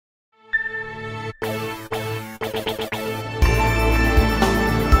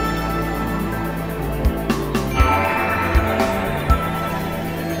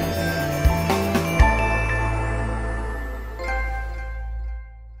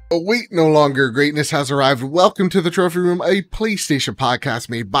But wait, no longer. Greatness has arrived. Welcome to the Trophy Room, a PlayStation podcast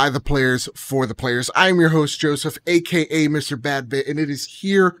made by the players for the players. I'm your host, Joseph, aka Mr. Badbit, and it is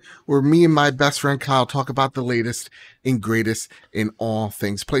here where me and my best friend Kyle talk about the latest and greatest in all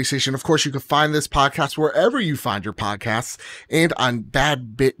things PlayStation. Of course, you can find this podcast wherever you find your podcasts and on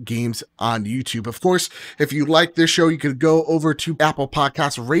Badbit Games on YouTube. Of course, if you like this show, you could go over to Apple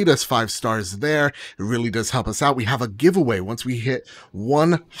Podcasts, rate us 5 stars there. It really does help us out. We have a giveaway once we hit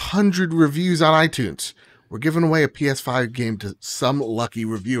 100 reviews on iTunes. We're giving away a PS5 game to some lucky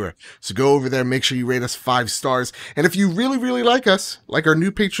reviewer. So go over there, make sure you rate us 5 stars. And if you really, really like us, like our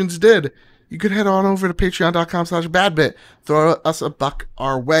new patrons did, you could head on over to patreon.com/badbit. Throw us a buck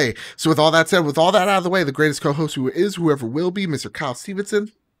our way. So with all that said, with all that out of the way, the greatest co-host who is, whoever will be, Mr. Kyle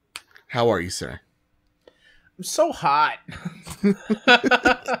Stevenson. How are you, sir? I'm so hot.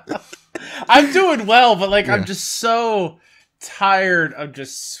 I'm doing well, but yeah. I'm just so tired of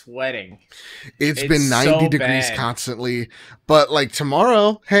just sweating. It's been 90 degrees constantly, but like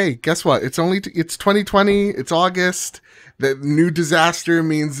tomorrow, hey, guess what? It's 2020. It's August. The new disaster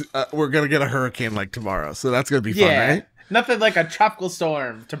means we're gonna get a hurricane like tomorrow, so that's gonna be fun, right? Nothing like a tropical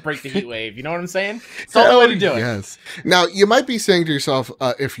storm to break the heat wave. You know what I'm saying? It's the only way to do it. Yes. Now, you might be saying to yourself,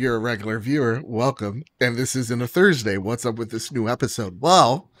 if you're a regular viewer, welcome. And this isn't a Thursday. What's up with this new episode?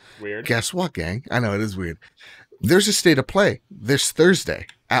 Well, weird. Guess what, gang? I know it is weird. There's a state of play this Thursday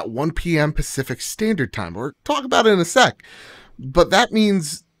at 1 p.m. Pacific Standard Time. We'll talk about it in a sec. But that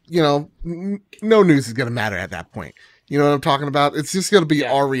means, no news is going to matter at that point. You know what I'm talking about? It's just going to be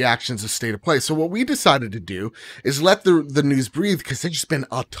our reactions to state of play. So what we decided to do is let the news breathe, because there's just been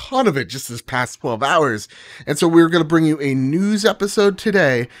a ton of it just this past 12 hours. And so we're going to bring you a news episode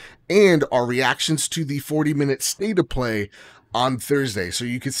today and our reactions to the 40-minute state of play on Thursday. So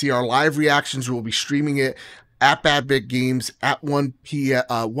you can see our live reactions. We'll be streaming it at Badbit Games at 1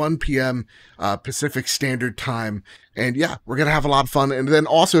 p.m. Pacific Standard Time. And yeah, we're going to have a lot of fun. And then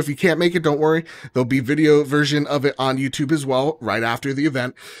also, if you can't make it, don't worry. There'll be video version of it on YouTube as well, right after the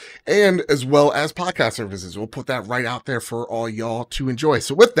event. And as well as podcast services. We'll put that right out there for all y'all to enjoy.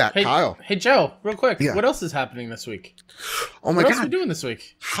 So with that, Kyle. Hey, Joe, real quick. Yeah. What else is happening this week? Oh my God. What else are we doing this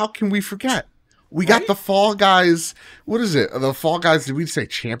week? How can we forget? We got the Fall Guys, what is it? The Fall Guys, did we say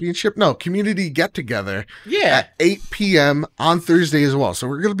championship? No, community get-together at 8 p.m. on Thursday as well. So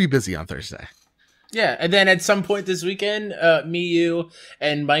we're going to be busy on Thursday. Yeah, and then at some point this weekend, me, you,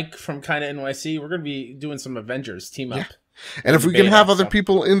 and Mike from Kinda NYC, we're going to be doing some Avengers team up. Yeah. And if we can have other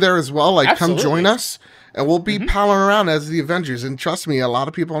people in there as well, like come join us, and we'll be palling around as the Avengers. And trust me, a lot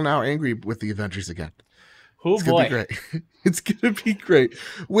of people are now angry with the Avengers again. Oh, it's gonna be great. It's going to be great.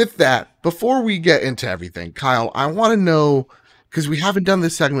 With that, before we get into everything, Kyle, I want to know, because we haven't done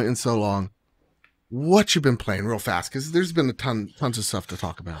this segment in so long, what you've been playing real fast, because there's been tons of stuff to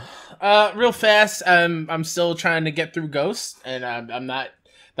talk about. Real fast, I'm still trying to get through Ghost, and I'm not.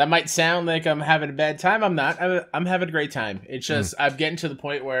 That might sound like I'm having a bad time. I'm not. I'm having a great time. It's just I'm getting to the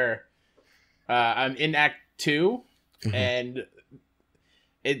point where I'm in Act 2, and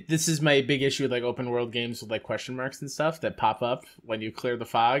this is my big issue with like open world games with like question marks and stuff that pop up when you clear the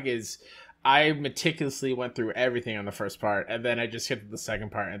fog. Is I meticulously went through everything on the first part, and then I just hit the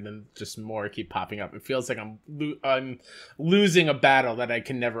second part, and then just more keep popping up. It feels like I'm losing a battle that I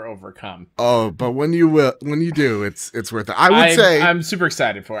can never overcome. Oh, but when you do, it's worth it. I would say I'm super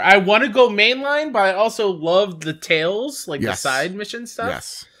excited for it. I want to go mainline, but I also love the Tales, like the side mission stuff.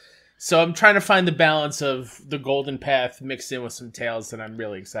 Yes. So I'm trying to find the balance of the golden path mixed in with some Tales that I'm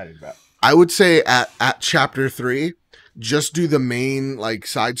really excited about. I would say at chapter 3, just do the main like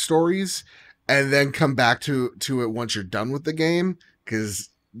side stories and then come back to it once you're done with the game, because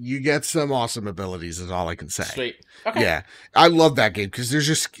you get some awesome abilities is all I can say. Sweet. Okay. Yeah. I love that game because there's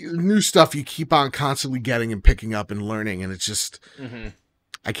just new stuff you keep on constantly getting and picking up and learning, and it's just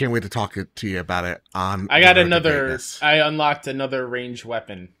I can't wait to talk to you about it on I unlocked another ranged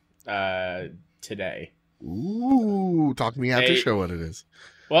weapon today. Ooh, talk to me after show what it is.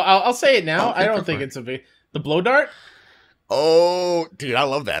 Well, I'll say it now. Okay, I don't think it's the blow dart. Oh, dude, I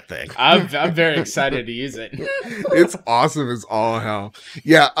love that thing. I'm very excited to use it. It's awesome as all hell.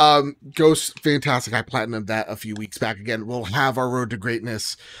 Yeah, Ghost, fantastic. I platinumed that a few weeks back. Again, we'll have our Road to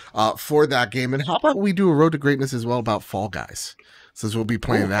Greatness for that game. And how about we do a Road to Greatness as well about Fall Guys? Since we'll be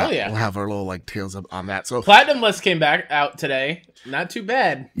playing that, we'll have our little like tales up on that. So Platinum List came back out today. Not too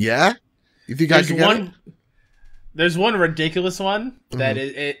bad. Yeah? You think I can get it? There's one ridiculous one that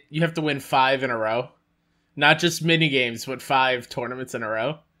you have to win 5 in a row. Not just mini games, but 5 tournaments in a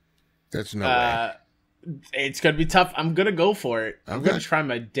row. That's no way. It's going to be tough. I'm going to go for it. I'm going to try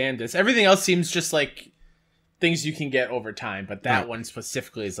my damnedest. Everything else seems just like things you can get over time, but that one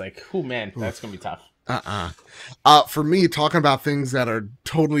specifically is like, oh man, that's gonna be tough. For me, talking about things that are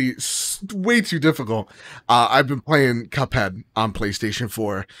totally way too difficult, I've been playing Cuphead on PlayStation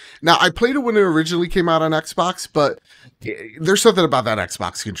 4. Now, I played it when it originally came out on Xbox, but there's something about that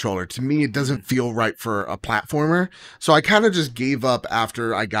Xbox controller. To me, it doesn't feel right for a platformer. So I kind of just gave up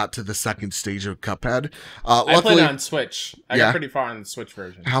after I got to the second stage of Cuphead. I played it on Switch. I got pretty far on the Switch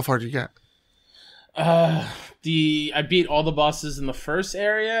version. How far did you get? I beat all the bosses in the first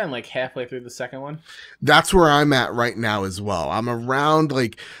area and like halfway through the second one. That's where I'm at right now as well. I'm around,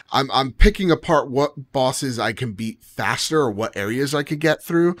 like, I'm picking apart what bosses I can beat faster or what areas I could get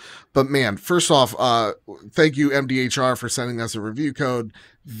through. But man, first off, thank you MDHR for sending us a review code.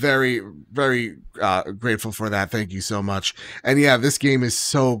 Very, very grateful for that. Thank you so much. And yeah, this game is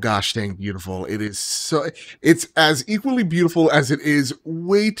so gosh dang beautiful. It's as equally beautiful as it is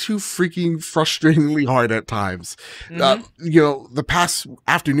way too freaking frustratingly hard at times. The past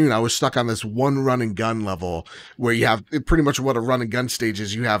afternoon I was stuck on this one run and gun level where you have pretty much what a run and gun stage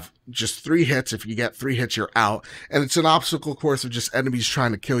is. You have just 3 hits. If you get 3 hits, you're out. And it's an obstacle course of just enemies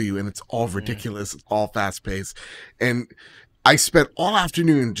trying to kill you. And it's all ridiculous. It's all fast paced. And I spent all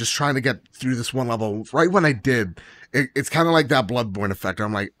afternoon just trying to get through this one level. Right when I did, it's kind of like that Bloodborne effect.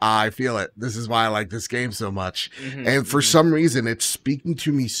 I'm like, I feel it. This is why I like this game so much. And for some reason, it's speaking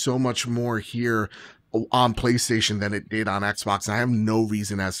to me so much more here on PlayStation than it did on Xbox. I have no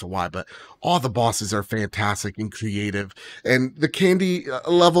reason as to why, but all the bosses are fantastic and creative. And the candy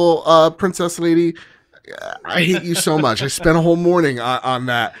level princess lady, I hate you so much. I spent a whole morning on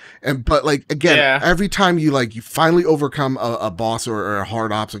that. But like, again, every time you finally overcome a boss or a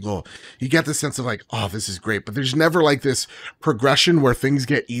hard obstacle, you get the sense of like, oh, this is great. But there's never like this progression where things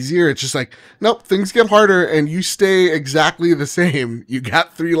get easier. It's just like, nope, things get harder and you stay exactly the same. You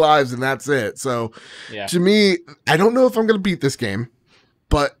got 3 lives and that's it. So to me, I don't know if I'm going to beat this game,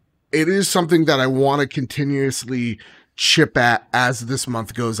 but it is something that I want to continuously chip at as this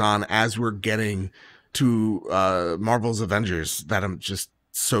month goes on, as we're getting to Marvel's Avengers, that I'm just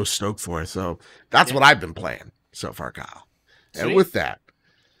so stoked for. So that's what I've been playing so far, Kyle. Sweet. And with that,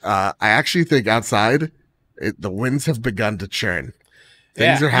 I actually think outside, the winds have begun to churn.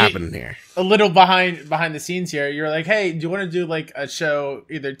 Things are happening here. A little behind the scenes here. You're like, hey, do you want to do like a show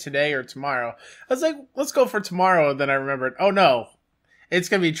either today or tomorrow? I was like, let's go for tomorrow. And then I remembered, oh no, it's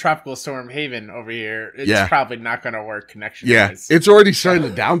going to be Tropical Storm Haven over here. It's probably not going to work connection-wise. It's already starting to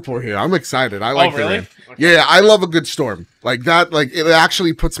downpour here. I'm excited. I like the rain. Okay. Yeah, I love a good storm. Like that, like it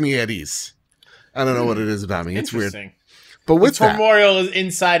actually puts me at ease. I don't know what it is about me. It's weird. But with the Memorial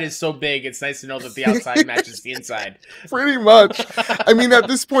inside is so big, it's nice to know that the outside matches the inside. Pretty much. I mean, at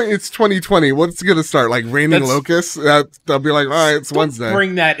this point, it's 2020. What's going to start? Like raining locusts? They'll be like, all right, it's Wednesday.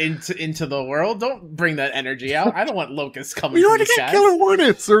 Bring that into the world. Don't bring that energy out. I don't want locusts coming. You already get killer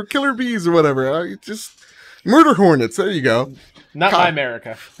hornets or killer bees or whatever. Just murder hornets. There you go. Not my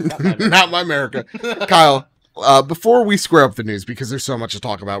America. Not my America. Kyle. Before we square up the news, because there's so much to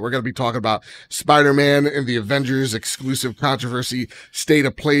talk about, we're going to be talking about Spider-Man and the Avengers exclusive controversy, state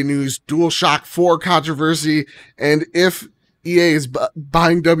of play news, DualShock 4 controversy, and if EA is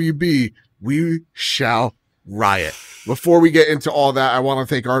buying WB, we shall riot. Before we get into all that, I want to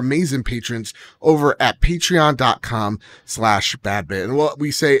thank our amazing patrons over at patreon.com/badbit. And what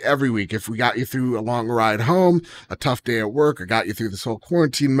we say every week, if we got you through a long ride home, a tough day at work, or got you through this whole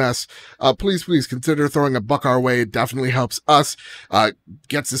quarantine mess, please consider throwing a buck our way. It definitely helps us.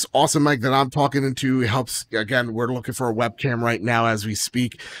 Gets this awesome mic that I'm talking into. It helps. Again, we're looking for a webcam right now as we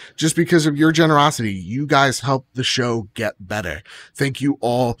speak. Just because of your generosity, you guys help the show get better. Thank you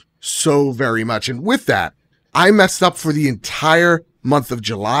all so very much. And with that, I messed up for the entire month of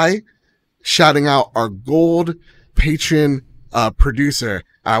July, shouting out our gold patron producer.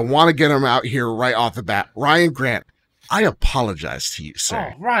 I want to get him out here right off the bat. Ryan Grant, I apologize to you,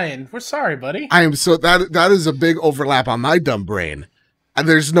 sir. Oh, Ryan, we're sorry, buddy. I am so that is a big overlap on my dumb brain. And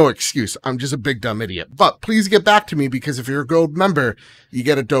there's no excuse. I'm just a big dumb idiot. But please get back to me, because if you're a gold member, you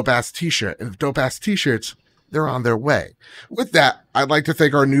get a dope ass t-shirt. And dope ass t-shirts, they're on their way. With that, I'd like to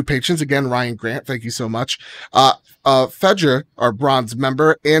thank our new patrons again. Ryan Grant, thank you so much. Fedra, our bronze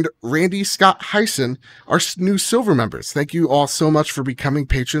member, and Randy Scott Heisen, our new silver members. Thank you all so much for becoming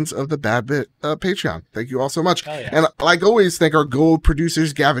patrons of the Bad Bit Patreon. Thank you all so much. And like always, thank our gold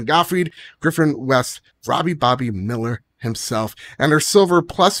producers, Gavin Gottfried, Griffin West, Robbie Bobby Miller himself, and our silver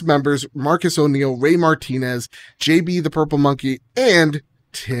plus members, Marcus O'Neill, Ray Martinez, JB the Purple Monkey, and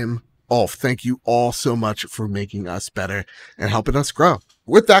Tim Ulf. Thank you all so much for making us better and helping us grow.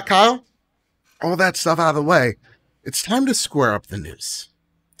 With that, Kyle, all that stuff out of the way, it's time to square up the news.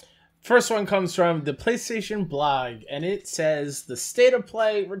 First one comes from the PlayStation blog, and it says the State of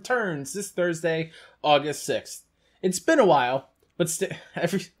Play returns this Thursday, August 6th. It's been a while, but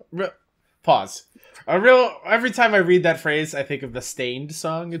pause. Every time I read that phrase, I think of the Stained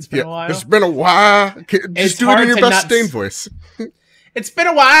song. It's been a while. It's been a while. Just do it in your best Stained voice. It's been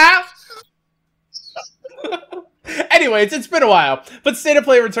a while. Anyways, it's been a while, but State of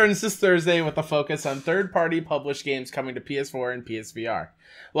Play returns this Thursday with a focus on third-party published games coming to PS4 and PSVR.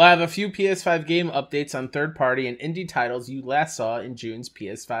 We'll have a few PS5 game updates on third-party and indie titles you last saw in June's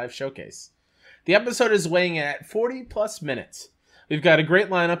PS5 showcase. The episode is weighing in at 40-plus minutes. We've got a great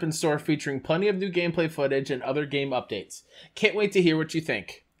lineup in store featuring plenty of new gameplay footage and other game updates. Can't wait to hear what you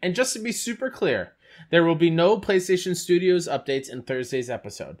think. And just to be super clear, there will be no PlayStation Studios updates in Thursday's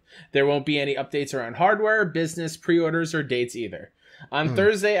episode. There won't be any updates around hardware, business, pre-orders, or dates either. On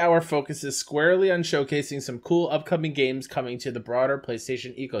Thursday, our focus is squarely on showcasing some cool upcoming games coming to the broader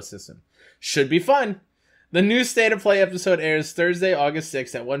PlayStation ecosystem. Should be fun! The new State of Play episode airs Thursday, August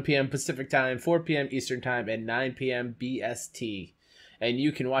 6th at 1 p.m. Pacific Time, 4 p.m. Eastern Time, and 9 p.m. BST. And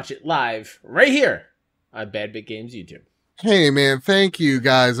you can watch it live right here on Bad Bit Games YouTube. Hey, man, thank you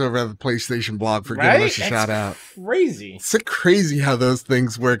guys over at the PlayStation blog for giving us a shout out. Crazy. It's crazy how those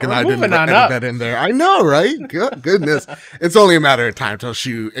things work, and I didn't edit that in there. I know, right? Goodness. It's only a matter of time till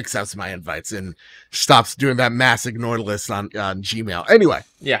she accepts my invites and stops doing that mass ignored list on Gmail. Anyway.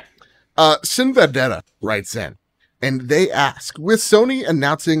 Yeah. Sin Vendetta writes in, and they ask, with Sony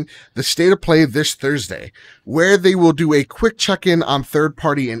announcing the State of Play this Thursday, where they will do a quick check-in on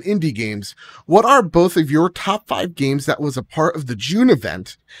third-party and indie games, what are both of your top 5 games that was a part of the June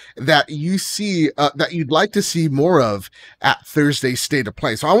event that you see, that you'd like to see more of at Thursday's State of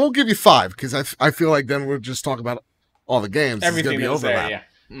Play? So I won't give you 5, because I feel like then we'll just talk about all the games. Everything it's that's overlap. there,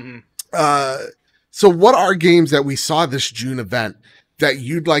 yeah. Mm-hmm. So what are games that we saw this June event that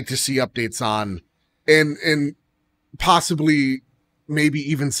you'd like to see updates on, and possibly maybe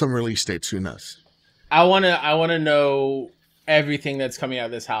even some release dates? Who knows? I wanna know everything that's coming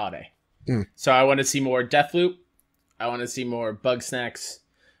out this holiday. So I want to see more Deathloop. I want to see more Bug Snacks.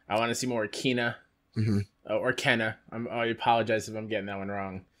 I want to see more Kena or Kenna. I apologize if I'm getting that one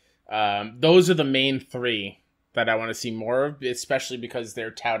wrong. Those are the main 3 that I want to see more of, especially because they're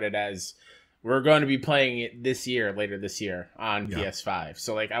touted as we're going to be playing it later this year on PS5.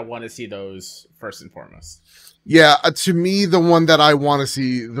 So like, I want to see those first and foremost. Yeah, to me, the one that I want to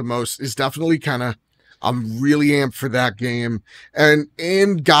see the most is definitely I'm really amped for that game, and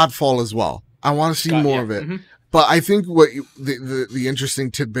Godfall as well. I want to see more of it. But I think the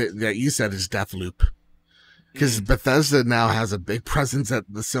interesting tidbit that you said is Deathloop, because Bethesda now has a big presence at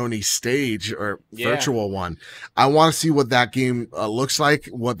the Sony stage or virtual one. I want to see what that game looks like,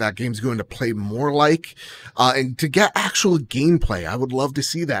 what that game's going to play more like, and to get actual gameplay. I would love to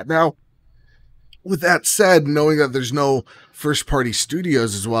see that. Now, with that said, knowing that there's no first-party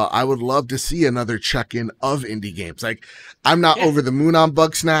studios as well, I would love to see another check-in of indie games. Like, I'm not over the moon on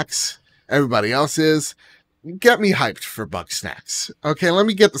Bug Snacks. Everybody else is. Get me hyped for Bug Snacks. Okay, let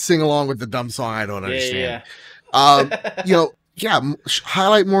me get to sing along with the dumb song I don't understand.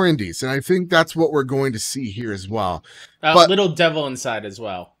 Highlight more indies, and I think that's what we're going to see here as well. But Little Devil Inside as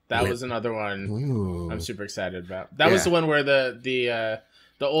well. That was another one I'm super excited about. That was the one where the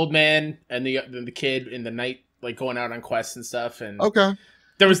old man and the kid in the night, like, going out on quests and stuff. And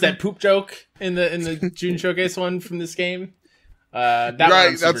there was that poop joke in the June showcase one from this game.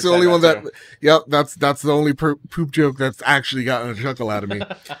 That's the only one that. Yep, that's the only poop joke that's actually gotten a chuckle out of me.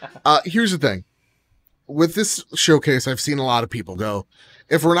 Here's the thing. With this showcase, I've seen a lot of people go,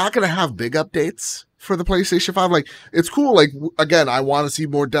 if we're not going to have big updates for the PlayStation 5, like, it's cool. Like, again, I want to see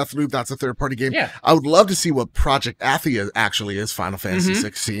more Deathloop. That's a third-party game. Yeah. I would love to see what Project Athia actually is, Final Fantasy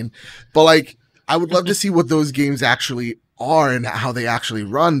 16. But, like, I would love to see what those games actually are and how they actually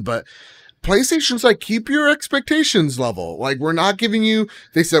run. But PlayStation's like, keep your expectations level. Like, we're not giving you,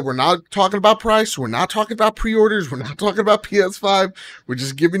 they said, we're not talking about price. We're not talking about pre-orders. We're not talking about PS5. We're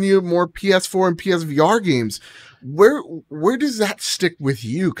just giving you more PS4 and PSVR games. Where does that stick with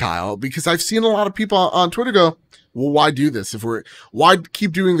you, Kyle? Because I've seen a lot of people on Twitter go, well, why do this? Why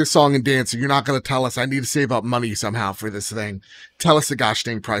keep doing this song and dance? You're not going to tell us I need to save up money somehow for this thing. Tell us the gosh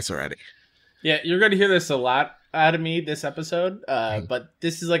dang price already. Yeah, you're going to hear this a lot out of me this episode, but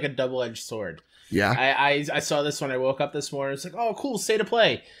this is like a double-edged sword. Yeah. I saw this when I woke up this morning. It's like, oh, cool, State of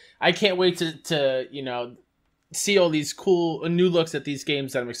Play. I can't wait to see all these cool new looks at these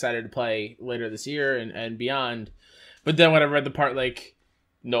games that I'm excited to play later this year and beyond. But then when I read the part like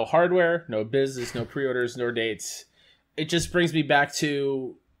no hardware, no business, no pre-orders, no dates, it just brings me back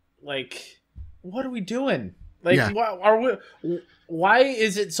to like, what are we doing? Like, Yeah. why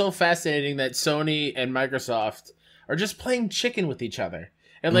is it so fascinating that Sony and Microsoft are just playing chicken with each other?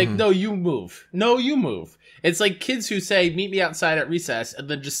 And like, no, you move. No, you move. It's like kids who say, meet me outside at recess, and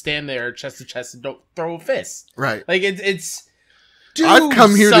then just stand there chest to chest and don't throw a fist. Right. Like, it's I've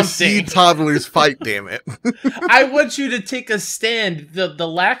come here something. to see toddlers fight, damn it. I want you to take a stand. The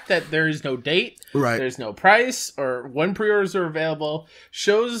lack that there is no date, Right. there's no price, or when pre-orders are available,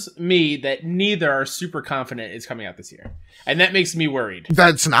 shows me that neither are super confident it's coming out this year. And that makes me worried.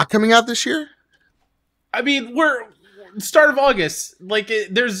 That's not coming out this year? I mean, we're start of August. Like,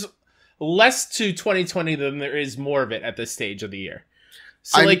 there's less to 2020 than there is more of it at this stage of the year.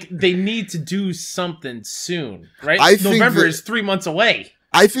 So, like, they need to do something soon, right? November is 3 months away.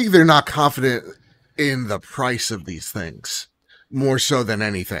 I think they're not confident in the price of these things more so than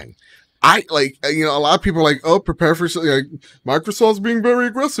anything. A lot of people are like, oh, prepare for, like, Microsoft's being very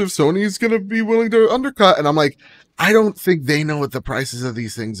aggressive. Sony's going to be willing to undercut. And I'm like, I don't think they know what the prices of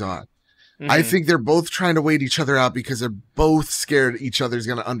these things are. I think they're both trying to wait each other out because they're both scared each other's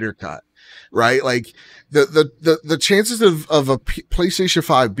going to undercut. Right? Like the chances of a PlayStation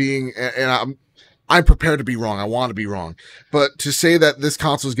 5 being, and I'm prepared to be wrong. I want to be wrong, but to say that this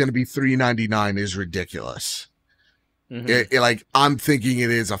console is going to be $399 is ridiculous. Like, I'm thinking it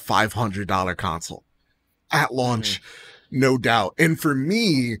is a $500 console at launch, no doubt. And for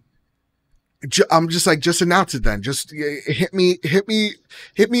me, I'm just like, just announce it then. Just hit me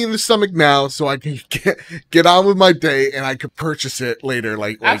in the stomach now, so I can get on with my day, and I could purchase it later,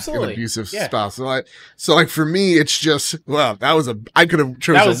 like an abusive spouse. So like for me, it's just, well, I could have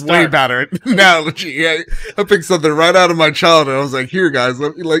chosen a way better analogy. I picked something right out of my childhood. I was like, here guys,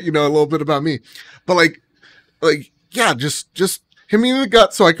 let me let you know a little bit about me. But yeah, just hit me in the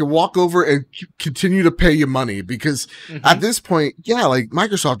gut so I can walk over and continue to pay you money, because at this point, yeah, like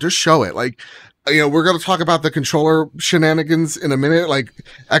Microsoft, just show it. Like, we're going to talk about the controller shenanigans in a minute. Like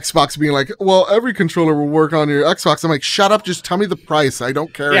Xbox being like, well, every controller will work on your Xbox. I'm like, shut up. Just tell me the price. I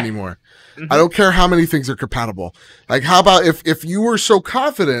don't care anymore. I don't care how many things are compatible. Like, how about if you were so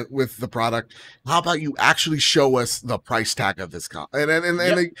confident with the product, how about you actually show us the price tag of this and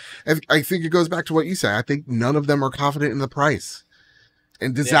I think it goes back to what you say. I think none of them are confident in the price.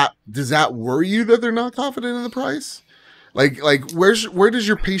 And does that worry you that they're not confident in the price? Like where does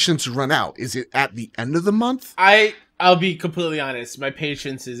your patience run out? Is it at the end of the month? I'll be completely honest. My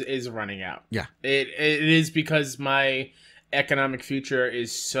patience is running out. Yeah. It is because my economic future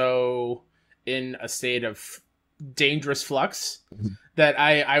is so in a state of dangerous flux that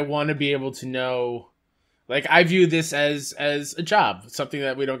I want to be able to know. Like, I view this as a job, something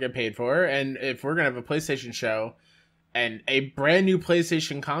that we don't get paid for. And if we're going to have a PlayStation show and a brand new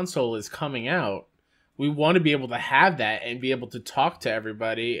PlayStation console is coming out, we want to be able to have that and be able to talk to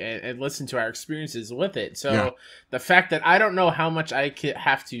everybody and listen to our experiences with it. So the fact that I don't know how much I could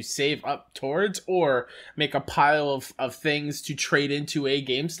have to save up towards or make a pile of things to trade into a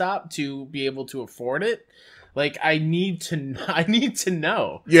GameStop to be able to afford it, like, I need to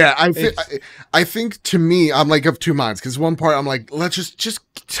know. Yeah, I think to me, I'm like of two minds, because one part I'm like, let's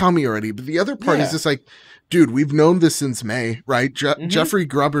just tell me already, but the other part is just like, dude, we've known this since May, right? Jeffrey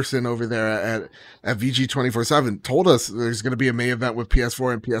Gruberson over there at VG247 told us there's going to be a May event with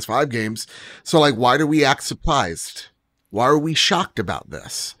PS4 and PS5 games. So, like, why do we act surprised? Why are we shocked about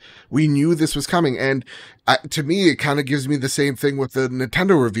this? We knew this was coming. And to me, it kind of gives me the same thing with the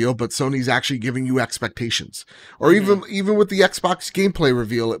Nintendo reveal, but Sony's actually giving you expectations. Or even with the Xbox gameplay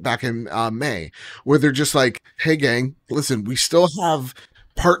reveal back in May, where they're just like, hey, gang, listen, we still have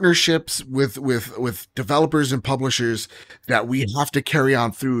partnerships with developers and publishers that we have to carry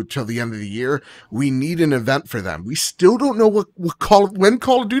on through till the end of the year. We need an event for them. We still don't know when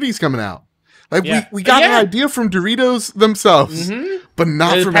Call of Duty's coming out. Like, we got an idea from Doritos themselves, but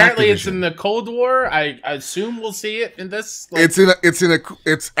not from apparently Activision. It's in the Cold War. I assume we'll see it in this. Like... It's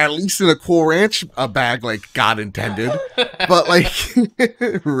at least in a Cool Ranch bag, like God intended. But like,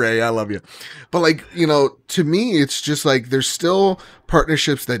 Ray, I love you. But like, to me, it's just like there's still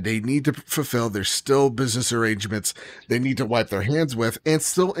partnerships that they need to fulfill. There's still business arrangements they need to wipe their hands with, and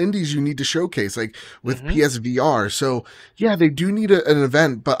still indies you need to showcase, like with PSVR. So yeah, they do need an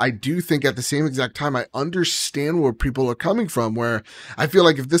event, but I do think at the same exact time, I understand where people are coming from, where I feel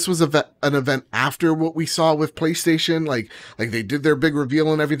like if this was an event after what we saw with PlayStation, like they did their big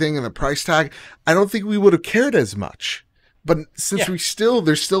reveal and everything and the price tag, I don't think we would have cared as much. But since there's still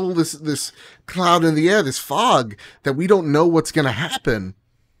this cloud in the air, this fog that we don't know what's going to happen,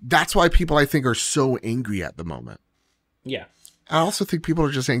 that's why people, I think, are so angry at the moment. Yeah. I also think people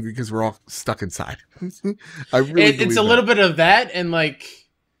are just angry because we're all stuck inside. I really it's a little bit of that, and like,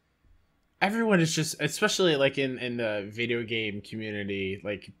 everyone is just, especially like in the video game community,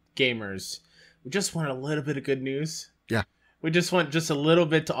 like gamers, we just want a little bit of good news. Yeah. We just want just a little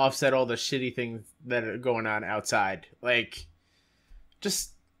bit to offset all the shitty things that are going on outside. Like,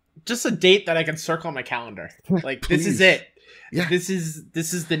 just a date that I can circle on my calendar. Like, this is it. Yeah. This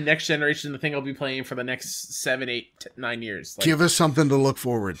is the next generation, the thing I'll be playing for the next 7, 8, 9 years. Like, Give us something to look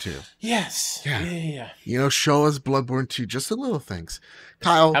forward to. Yes. Yeah. You know, show us Bloodborne 2, just the little things.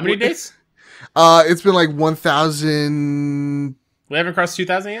 Kyle. How many days? It's been like 1,000. We haven't crossed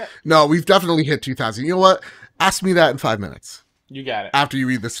 2,000 yet? No, we've definitely hit 2,000. You know what? Ask me that in 5 minutes. You got it. After you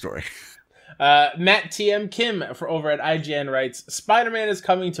read the story. Matt TM Kim over at IGN writes, Spider-Man is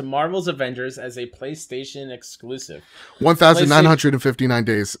coming to Marvel's Avengers as a PlayStation exclusive. 1,959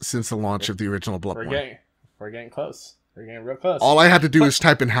 days since the launch of the original Bloodborne. We're getting close. We're getting real close. All I had to do was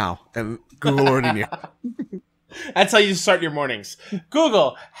type in how, and Google already knew. That's how you start your mornings.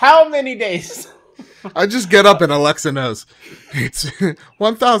 Google, how many days? I just get up and Alexa knows. It's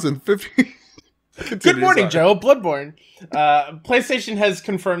 1,050. Good morning, Joe. Bloodborne. PlayStation has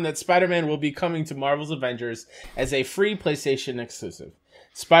confirmed that Spider-Man will be coming to Marvel's Avengers as a free PlayStation exclusive.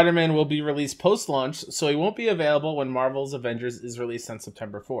 Spider-Man will be released post-launch, so he won't be available when Marvel's Avengers is released on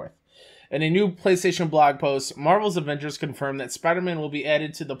September 4th. In a new PlayStation blog post, Marvel's Avengers confirmed that Spider-Man will be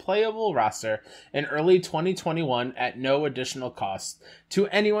added to the playable roster in early 2021 at no additional cost to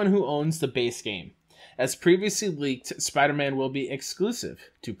anyone who owns the base game. As previously leaked, Spider-Man will be exclusive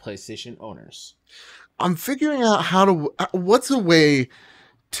to PlayStation owners. I'm figuring out what's a way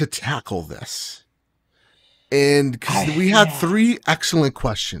to tackle this. And because we had 3 excellent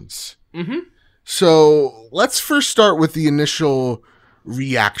questions. Mm-hmm. So let's first start with the initial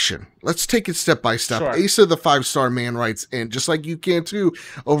reaction. Let's take it step by step. Sure. Asa the 5-star man writes in, just like you can too,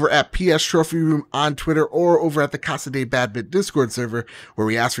 over at PS Trophy Room on Twitter or over at the Casa de Bad Bit Discord server, where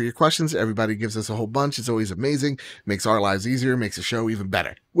we ask for your questions. Everybody gives us a whole bunch. It's always amazing. Makes our lives easier. Makes the show even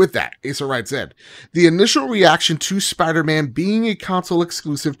better. With that, Asa writes in, the initial reaction to Spider-Man being a console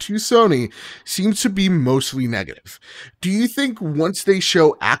exclusive to Sony seems to be mostly negative. Do you think once they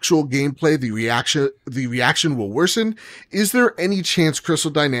show actual gameplay, the reaction will worsen? Is there any chance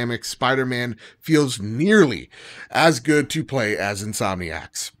Crystal Dynamics Spider-Man feels nearly as good to play as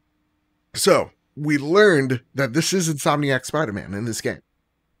Insomniac's? So, we learned that this is Insomniac Spider-Man in this game.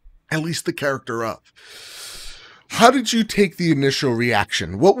 At least the character of. How did you take the initial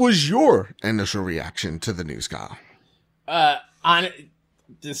reaction? What was your initial reaction to the news, Kyle?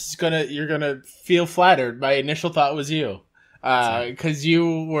 You're gonna feel flattered. My initial thought was you. Because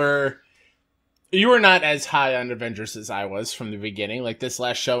you were not as high on Avengers as I was from the beginning. Like, this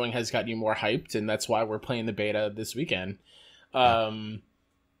last showing has gotten you more hyped, and that's why we're playing the beta this weekend.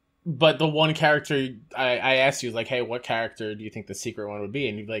 But the one character I asked you, like, hey, what character do you think the secret one would be?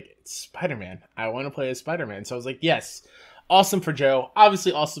 And you'd be like, it's Spider-Man. I want to play as Spider-Man. So I was like, yes. Awesome for Joe.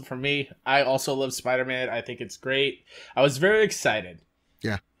 Obviously awesome for me. I also love Spider-Man. I think it's great. I was very excited.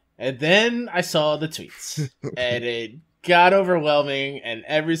 Yeah. And then I saw the tweets. And it got overwhelming. And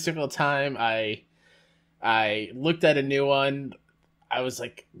every single time I looked at a new one, I was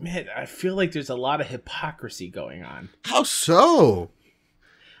like, man, I feel like there's a lot of hypocrisy going on. How so?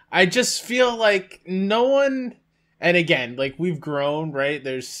 I just feel like no one, and again, like, we've grown, right?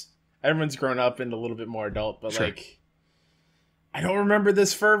 Everyone's grown up and a little bit more adult, but sure. Like, I don't remember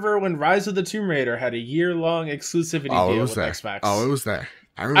this fervor when Rise of the Tomb Raider had a year-long exclusivity deal with Xbox. Oh, it was there.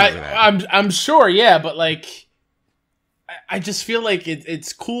 I remember that. I'm sure, yeah, but like, I just feel like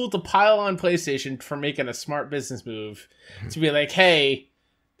it's cool to pile on PlayStation for making a smart business move to be like, hey,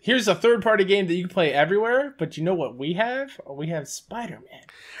 here's a third-party game that you can play everywhere, but you know what we have? We have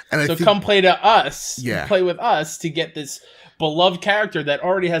Spider-Man. So come play to us, play with us to get this beloved character that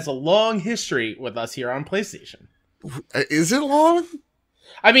already has a long history with us here on PlayStation. Is it long?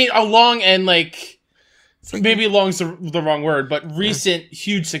 I mean, a long and like maybe long's the wrong word, but recent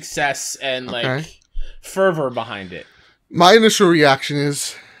huge success and like fervor behind it. My initial reaction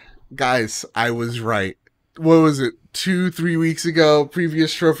is, guys, I was right. What was it? 2-3 weeks ago,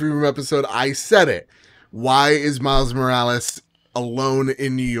 previous Trophy Room episode, I said it. Why is Miles Morales alone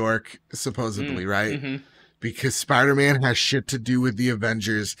in New York, supposedly, right? Mm-hmm. Because Spider-Man has shit to do with the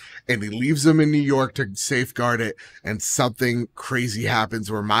Avengers, and he leaves them in New York to safeguard it, and something crazy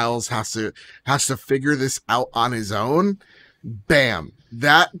happens where Miles has to figure this out on his own. Bam.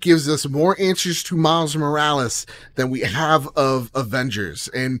 That gives us more answers to Miles Morales than we have of Avengers.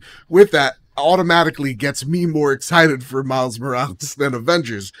 And with that, automatically gets me more excited for Miles Morales than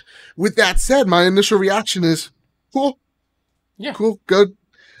Avengers. With that said, my initial reaction is, cool. Yeah. Cool. Good.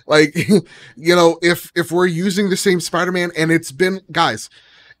 Like, you know, if we're using the same Spider-Man, and it's been, guys,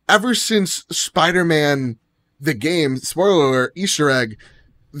 ever since Spider-Man, the game, spoiler alert, Easter egg,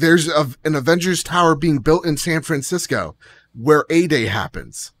 there's an Avengers tower being built in San Francisco where A-Day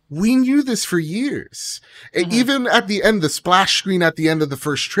happens. We knew this for years. And even at the end, the splash screen at the end of the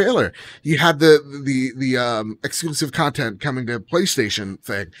first trailer, you had the exclusive content coming to PlayStation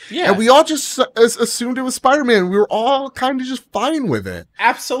thing. Yeah. And we all just assumed it was Spider-Man. We were all kind of just fine with it.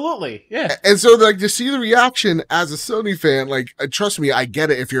 Absolutely. Yeah. And so, like, to see the reaction as a Sony fan, like, trust me, I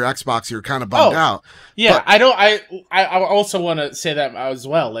get it. If you're Xbox, you're kind of bummed out. Yeah. But I also want to say that as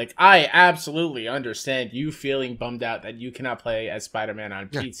well. Like, I absolutely understand you feeling bummed out that you cannot play as Spider-Man on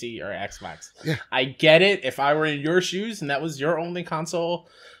PC or Xbox. Yeah. I get it. If I were in your shoes and that was your only console,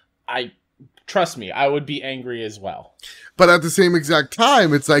 trust me, I would be angry as well. But at the same exact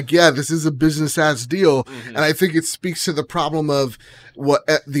time, it's like, yeah, this is a business ass deal. And I think it speaks to the problem of what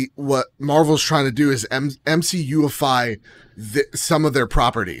Marvel's trying to do is MCUify some of their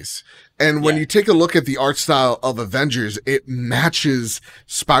properties. And when you take a look at the art style of Avengers, it matches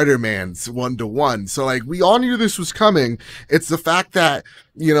Spider-Man's 1-to-1. So, like, we all knew this was coming. It's the fact that,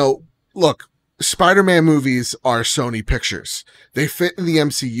 you know, look, Spider-Man movies are Sony pictures. They fit in the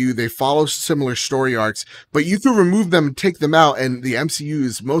MCU. They follow similar story arcs, but you can remove them and take them out, and the MCU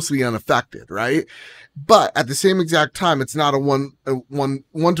is mostly unaffected, right? But at the same exact time, it's not a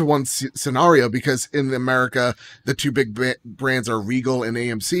one-to-one scenario, because in America, the two big brands are Regal and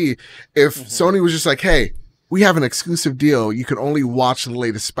AMC. If Sony was just like, hey, we have an exclusive deal, you can only watch the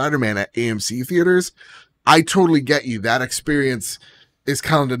latest Spider-Man at AMC theaters, I totally get you. That experience is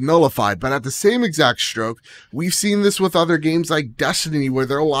kind of nullified. But at the same exact stroke, we've seen this with other games like Destiny, where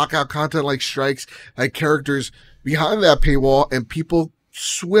they'll lock out content like strikes, like characters behind that paywall, and people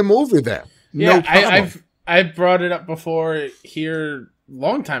swim over them. Yeah, no, I've brought it up before here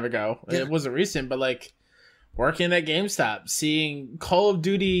long time ago. Yeah. It wasn't recent, but like working at GameStop, seeing Call of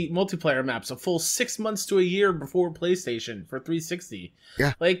Duty multiplayer maps a full 6 months to a year before PlayStation for 360.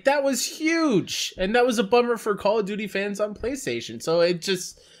 Yeah. Like, that was huge. And that was a bummer for Call of Duty fans on PlayStation. So it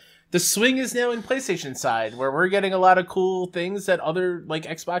just, the swing is now in PlayStation side, where we're getting a lot of cool things that other, like,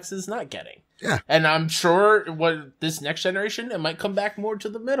 Xbox is not getting. Yeah. And I'm sure this next generation, it might come back more to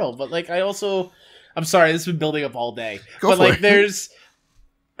the middle. But, like, I'm sorry, this has been building up all day. But, like, there's,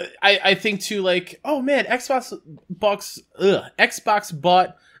 I think, too, like, oh, man, Xbox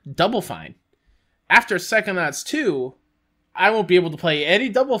bought Double Fine. After Psychonauts 2, I won't be able to play any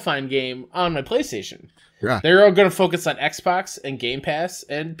Double Fine game on my PlayStation. Yeah. They're all going to focus on Xbox and Game Pass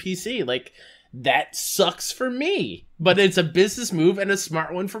and PC. Like, that sucks for me, but it's a business move and a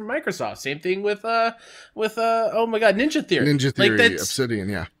smart one from Microsoft. Same thing with oh my god, Ninja Theory. Ninja Theory, like, Obsidian,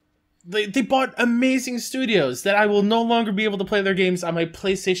 yeah. They bought amazing studios that I will no longer be able to play their games on my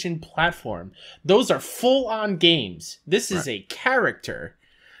PlayStation platform. Those are full-on games. This is a character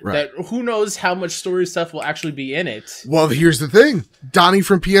that who knows how much story stuff will actually be in it. Well, here's the thing. Donnie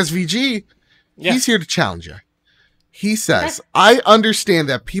from PSVG, he's here to challenge you. He says, I understand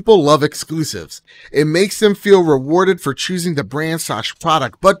that people love exclusives. It makes them feel rewarded for choosing the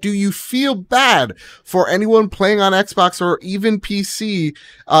brand/product. But do you feel bad for anyone playing on Xbox or even PC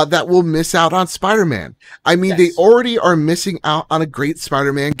that will miss out on Spider-Man? I mean, they already are missing out on a great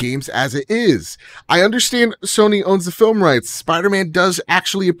Spider-Man games as it is. I understand Sony owns the film rights. Spider-Man does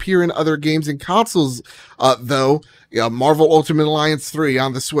actually appear in other games and consoles, though. Yeah, Marvel Ultimate Alliance 3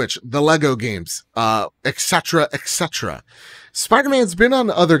 on the Switch, the Lego games, etc., etc. Spider-Man's been on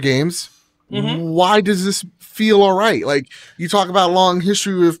other games. Why does this feel all right? Like, you talk about long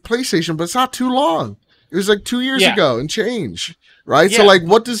history with PlayStation, but it's not too long. It was like 2 years ago and change, right? So, like,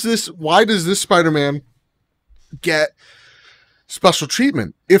 why does this Spider-Man get special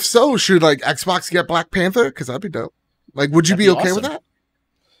treatment? If so, should, like, Xbox get Black Panther? Because that'd be dope. Like, would you be okay with that?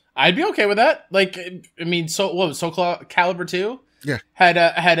 I'd be okay with that. Like, I mean, Soul Calibur 2 had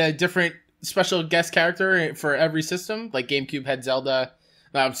a different special guest character for every system. Like, GameCube had Zelda.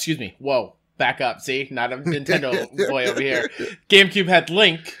 Excuse me. Whoa. Back up. See? Not a Nintendo boy over here. GameCube had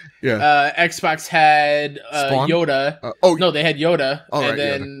Link. Yeah. Xbox had Yoda. No, they had Yoda. And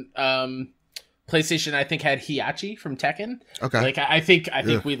then PlayStation, I think, had Hiachi from Tekken. Okay. Like, I think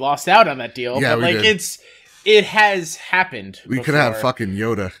we lost out on that deal. Yeah, but, like, it has happened. We could have fucking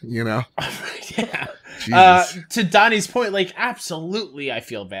Yoda, you know? To Donnie's point, like, absolutely I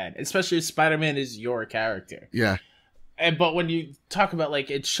feel bad. Especially if Spider-Man is your character. Yeah. But when you talk about, like,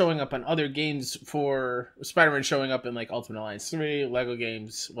 it's showing up on other games for Spider-Man showing up in, like, Ultimate Alliance 3, Lego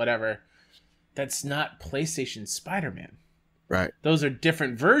games, whatever, that's not PlayStation Spider-Man. Right. Those are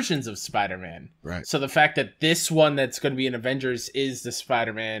different versions of Spider-Man. Right. So the fact that this one that's going to be in Avengers is the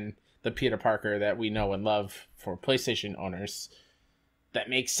Spider-Man, the Peter Parker that we know and love for PlayStation owners, that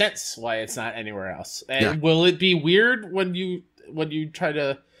makes sense why it's not anywhere else. And will it be weird when you try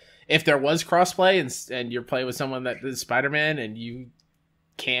to, if there was crossplay and you're playing with someone that is Spider-Man and you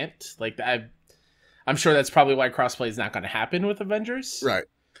can't, like, I'm sure that's probably why crossplay is not going to happen with Avengers. Right.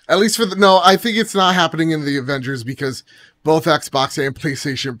 At least no, I think it's not happening in the Avengers because both Xbox and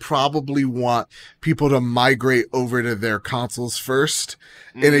PlayStation probably want people to migrate over to their consoles first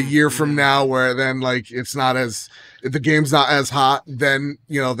in a year from now, where then, like, if the game's not as hot, then,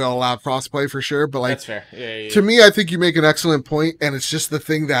 you know, they'll allow crossplay for sure. But, like, that's fair. Yeah. To me, I think you make an excellent point, and it's just the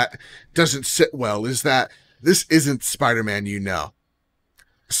thing that doesn't sit well is that this isn't Spider-Man, you know.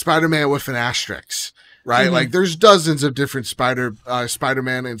 Spider-Man with an asterisk. Right? Like, there's dozens of different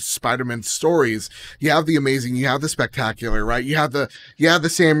Spider-Man and Spider-Man stories. You have the amazing, you have the spectacular, right? You have the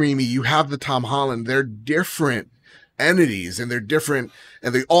Sam Raimi, you have the Tom Holland. They're different entities, and they're different,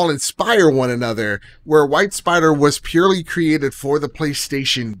 and they all inspire one another, where White Spider was purely created for the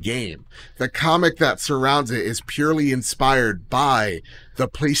PlayStation game. The comic that surrounds it is purely inspired by the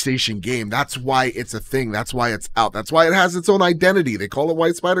PlayStation game. That's why it's a thing. That's why it's out. That's why it has its own identity. They call it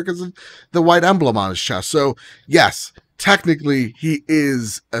White Spider because of the white emblem on his chest. So yes, technically he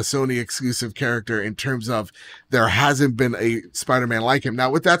is a Sony exclusive character in terms of there hasn't been a Spider-Man like him.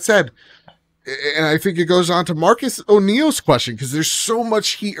 Now, with that said, and I think it goes on to Marcus O'Neill's question, because there's so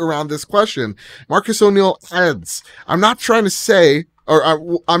much heat around this question. Marcus O'Neill adds, I'm not trying to say,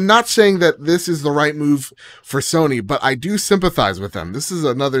 or I'm not saying that this is the right move for Sony, but I do sympathize with them. This is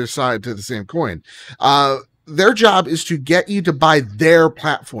another side to the same coin. Their job is to get you to buy their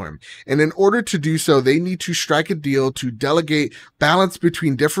platform. And in order to do so, they need to strike a deal to delegate balance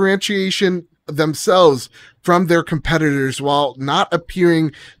between differentiation themselves from their competitors while not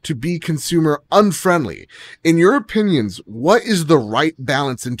appearing to be consumer unfriendly. In your opinions, what is the right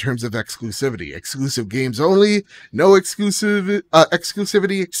balance in terms of exclusivity? Exclusive games only, no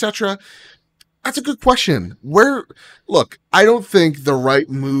exclusivity, etc.? That's a good question. Look, I don't think the right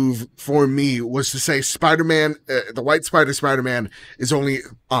move for me was to say Spider-Man, the White Spider-Man is only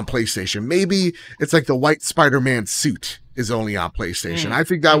on PlayStation. Maybe it's like the White Spider-Man suit is only on PlayStation. I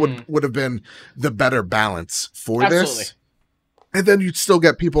think that would have been the better balance for this. And then you'd still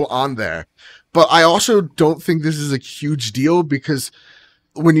get people on there. But I also don't think this is a huge deal, because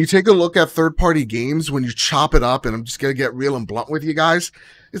when you take a look at third-party games, when you chop it up, and I'm just going to get real and blunt with you guys,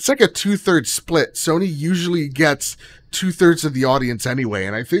 it's like a 2/3 split. Sony usually gets 2/3 of the audience anyway.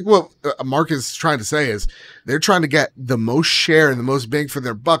 And I think what Mark is trying to say is they're trying to get the most share and the most bang for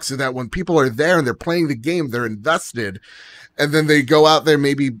their buck, so that when people are there and they're playing the game, they're invested. And then they go out there,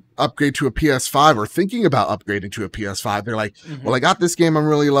 maybe upgrade to a PS5 or thinking about upgrading to a PS5. They're like, well, I got this game I'm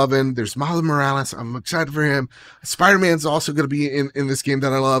really loving. There's Miles Morales. I'm excited for him. Spider-Man's also going to be in this game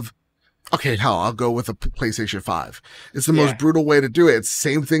that I love. Okay, hell, I'll go with a PlayStation 5. It's the most brutal way to do it. It's the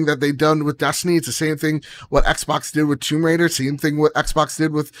same thing that they've done with Destiny. It's the same thing what Xbox did with Tomb Raider. Same thing what Xbox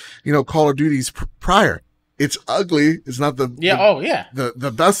did with, Call of Duty's prior. It's ugly. It's not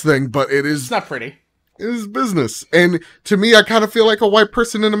the best thing, but it is. It's not pretty. It is business. And to me, I kind of feel like a white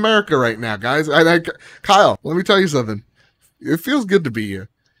person in America right now, guys. Kyle, let me tell you something. It feels good to be you.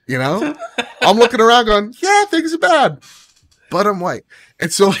 I'm looking around going, yeah, things are bad, but I'm white.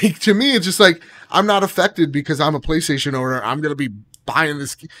 And so, like, to me, it's just like, I'm not affected because I'm a PlayStation owner. I'm going to be buying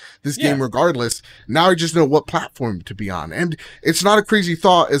this game regardless. Now I just know what platform to be on. And it's not a crazy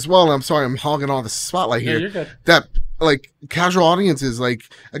thought as well. I'm sorry, I'm hogging all the spotlight here. You're good. That, like, casual audiences, like,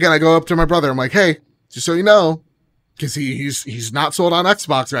 again, I go up to my brother. I'm like, hey, just so you know, because he's not sold on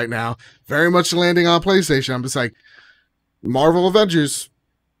Xbox right now, very much landing on PlayStation. I'm just like, Marvel Avengers,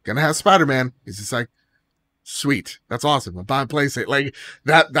 gonna have Spider-Man. He's just like, sweet, that's awesome. I'm buying PlayStation. Like,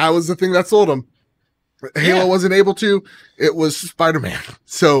 that was the thing that sold him. Halo wasn't able to. It was Spider-Man.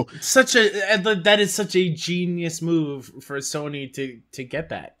 So that is such a genius move for Sony to get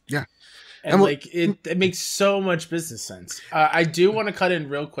that. Yeah. And it makes so much business sense. I do want to cut in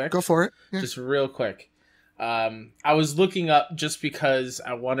real quick. Go for it. Yeah. Just real quick. I was looking up just because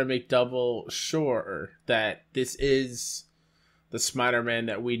I want to make double sure that this is the Spider-Man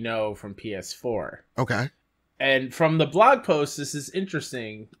that we know from PS4. Okay. And from the blog post, this is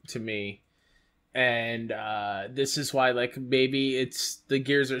interesting to me. And this is why, like, maybe the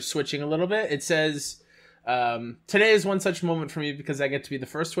gears are switching a little bit. It says, today is one such moment for me because I get to be the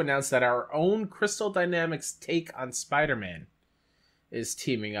first to announce that our own Crystal Dynamics take on Spider-Man is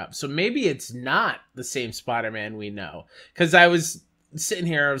teaming up. So maybe it's not the same Spider-Man we know. Because I was sitting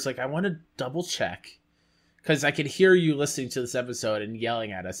here, I was like, I want to double check. Because I could hear you listening to this episode and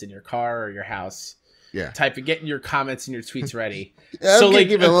yelling at us in your car or your house. Yeah. Getting your comments and your tweets ready. So, like,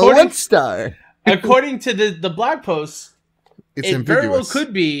 give it a 1 star. According to the blog post, it's it very well ambiguous.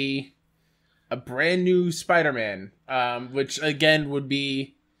 could be a brand new Spider-Man, which again would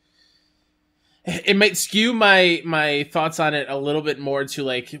be. It might skew my thoughts on it a little bit more to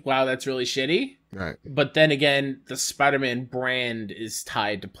like, wow, that's really shitty. Right. But then again, the Spider-Man brand is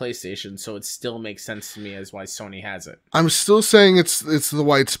tied to PlayStation, so it still makes sense to me as why Sony has it. I'm still saying it's the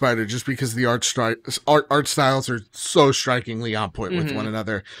White Spider just because the art styles are so strikingly on point with one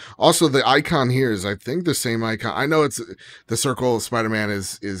another. Also, the icon here is, I think, the same icon. I know it's the circle of Spider-Man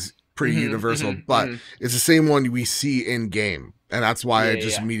is pretty universal, but it's the same one we see in game. And that's why I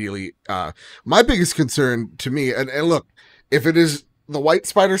just immediately, my biggest concern to me, and look, if it is the White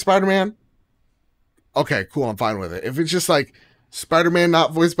Spider-Man, okay, cool, I'm fine with it. If it's just like Spider-Man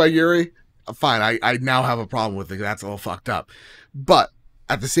not voiced by Yuri, fine, I now have a problem with it. That's a little fucked up. But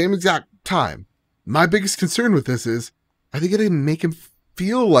at the same exact time, my biggest concern with this is, are they going to make him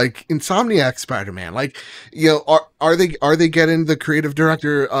feel like Insomniac Spider-Man? Like, you know, are they getting the creative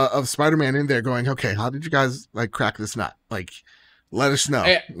director of Spider-Man in there going, okay, how did you guys like crack this nut? Like, let us know,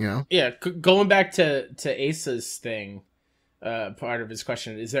 you know? Yeah, going back to Asa's thing, part of his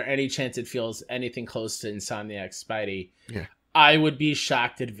question, is there any chance it feels anything close to Insomniac Spidey? Yeah. I would be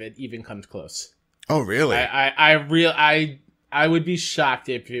shocked if it even comes close. Oh, really? I would be shocked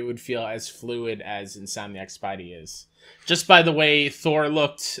if it would feel as fluid as Insomniac Spidey is. Just by the way Thor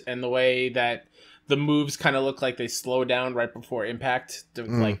looked and the way that the moves kind of look like they slow down right before impact to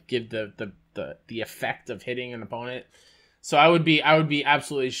like give the effect of hitting an opponent. So I would be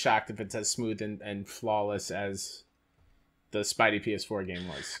absolutely shocked if it's as smooth and flawless as the Spidey PS4 game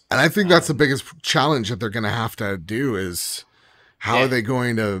was. And I think that's the biggest challenge that they're going to have to do is how are they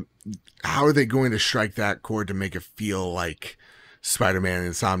going to strike that chord to make it feel like Spider-Man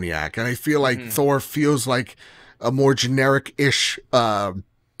and Insomniac? And I feel like Thor feels like a more generic-ish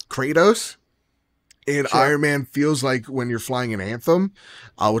Kratos. And Iron Man feels like when you're flying an Anthem,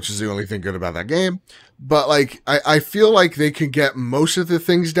 which is the only thing good about that game. But like, I feel like they can get most of the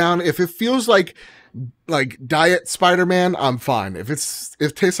things down. If it feels like Diet Spider-Man, I'm fine. If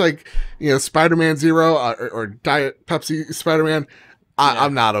it tastes like, you know, Spider-Man Zero or Diet Pepsi Spider-Man,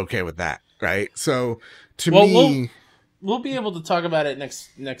 I'm not okay with that. Right. So to me, we'll be able to talk about it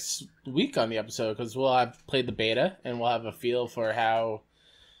next week on the episode because we'll have played the beta and we'll have a feel for how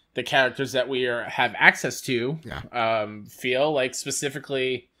the characters that we have access to feel, like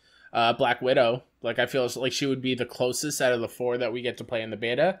specifically Black Widow. Like I feel like she would be the closest out of the 4 that we get to play in the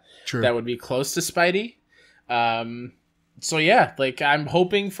beta. True. That would be close to Spidey. So yeah, like I'm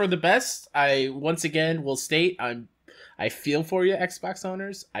hoping for the best. I once again will state I feel for you, Xbox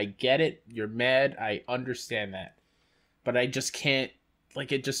owners. I get it. You're mad. I understand that. But I just can't,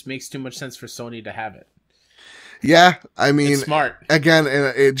 like, it just makes too much sense for Sony to have it. Yeah, I mean, it's smart. Again,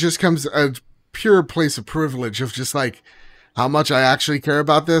 it just comes a pure place of privilege of just like how much I actually care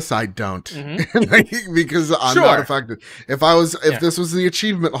about this. I don't, because I'm not affected. If this was the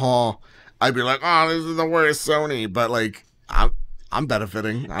achievement hall, I'd be like, oh, this is the worst Sony. But like, I'm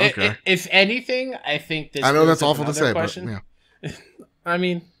benefiting. I don't care. If anything, I think this. I know that's awful to say, question. But yeah. I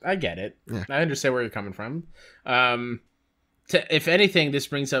mean, I get it. Yeah. I understand where you're coming from. If anything, this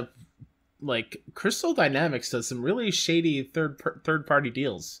brings up like Crystal Dynamics does some really shady third party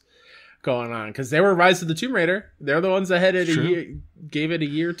deals going on because they were Rise of the Tomb Raider. They're the ones that had it gave it a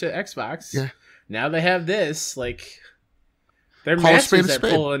year to Xbox. Yeah. Now they have this. Like they're masters at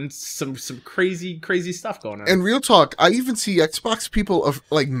pulling some crazy stuff going on. And real talk, I even see Xbox people of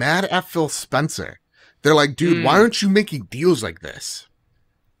like mad at Phil Spencer. They're like, dude, why aren't you making deals like this?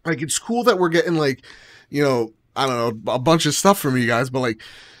 Like, it's cool that we're getting like, you know, I don't know, a bunch of stuff from you guys, but like,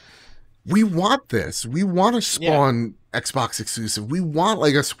 we want this. We want to spawn Xbox exclusive. We want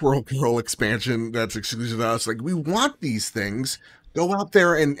like a Squirrel Girl expansion that's exclusive to us. Like, we want these things. Go out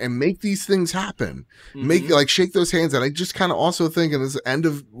there and make these things happen. Make like shake those hands. And I just kind of also think, and this end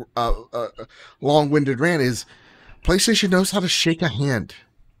of long-winded rant is, PlayStation knows how to shake a hand.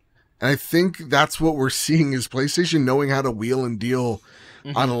 And I think that's what we're seeing is PlayStation knowing how to wheel and deal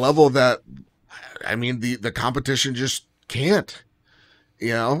on a level that, I mean, the competition just can't.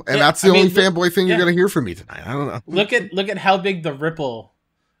 You know, and that's the only fanboy thing you're gonna hear from me tonight. I don't know. Look at how big the ripple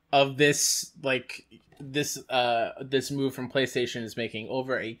of this this move from PlayStation is making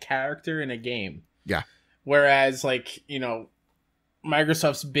over a character in a game. Yeah. Whereas, like, you know,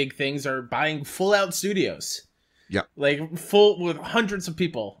 Microsoft's big things are buying full out studios. Yeah. Like full with hundreds of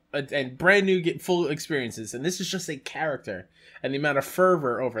people and brand new full experiences, and this is just a character. And the amount of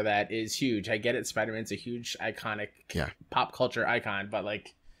fervor over that is huge. I get it. Spider-Man's a huge, iconic pop culture icon. But,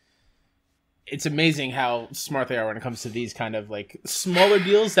 like, it's amazing how smart they are when it comes to these kind of like smaller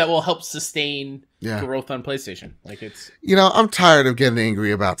deals that will help sustain growth on PlayStation. Like it's, I'm tired of getting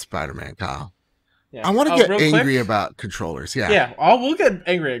angry about Spider-Man, Kyle. yeah. I want to get angry about controllers. Yeah. Yeah. We'll get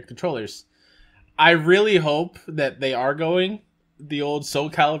angry at controllers. I really hope that they are going the old Soul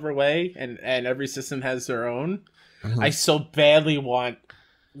Calibur way and every system has their own. I so badly want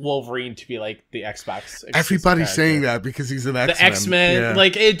Wolverine to be like the Xbox. Everybody's saying that because he's an X-Men. The X-Men,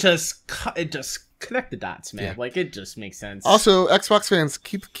 like it just connect the dots, man. Like it just makes sense. Also, Xbox fans,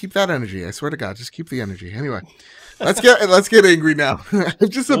 keep that energy. I swear to God, just keep the energy. Anyway, let's get angry now. I've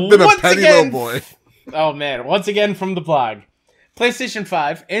just been a petty little boy. Oh man, once again from the blog. PlayStation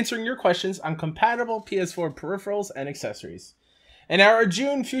 5 answering your questions on compatible PS4 peripherals and accessories. In our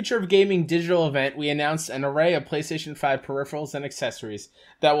June Future of Gaming digital event, we announced an array of PlayStation 5 peripherals and accessories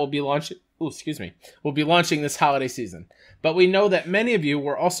that will be launching this holiday season. But we know that many of you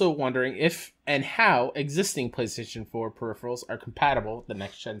were also wondering if and how existing PlayStation 4 peripherals are compatible with the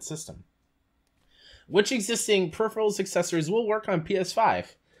next-gen system. Which existing peripherals accessories will work on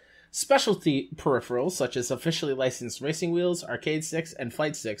PS5? Specialty peripherals, such as officially licensed racing wheels, arcade sticks, and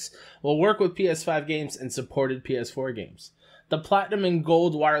flight sticks, will work with PS5 games and supported PS4 games. The Platinum and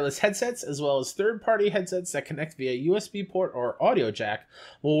Gold wireless headsets, as well as third-party headsets that connect via USB port or audio jack,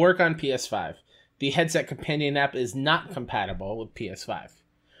 will work on PS5. The headset companion app is not compatible with PS5.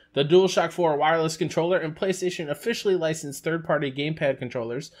 The DualShock 4 wireless controller and PlayStation officially licensed third-party gamepad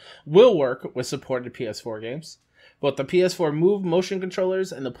controllers will work with supported PS4 games. Both the PS4 Move motion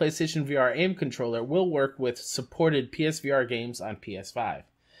controllers and the PlayStation VR aim controller will work with supported PSVR games on PS5.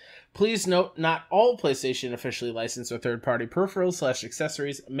 Please note, not all PlayStation officially licensed or third-party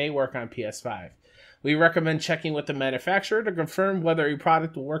peripherals/accessories may work on PS5. We recommend checking with the manufacturer to confirm whether a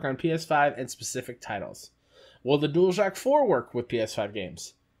product will work on PS5 and specific titles. Will the DualShock 4 work with PS5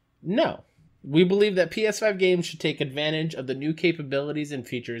 games? No. We believe that PS5 games should take advantage of the new capabilities and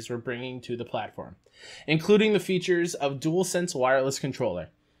features we're bringing to the platform, including the features of DualSense wireless controller.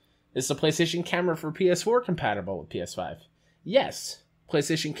 Is the PlayStation Camera for PS4 compatible with PS5? Yes.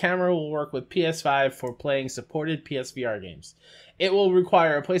 PlayStation Camera will work with PS5 for playing supported PSVR games. It will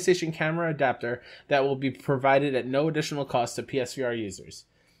require a PlayStation Camera adapter that will be provided at no additional cost to PSVR users.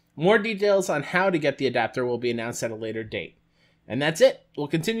 More details on how to get the adapter will be announced at a later date. And that's it. We'll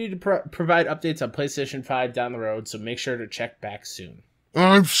continue to provide updates on PlayStation 5 down the road, so make sure to check back soon.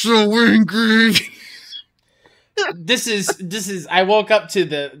 I'm so angry. This is I woke up to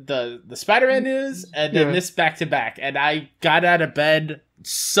the Spider-Man news and then this back to back, and I got out of bed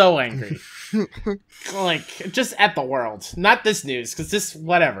so angry. Like just at the world. Not this news, because this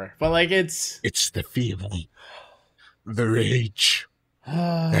whatever. But like it's the fever. The rage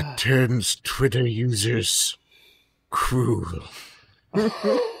that turns Twitter users cruel.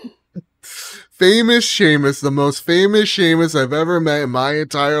 Famous Seamus, the most famous Seamus I've ever met in my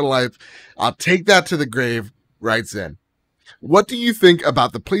entire life. I'll take that to the grave. Writes in, what do you think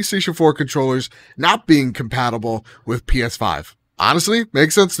about the PlayStation 4 controllers not being compatible with PS5? Honestly,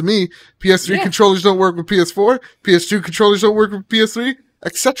 makes sense to me. PS3 controllers don't work with PS4. PS2 controllers don't work with PS3,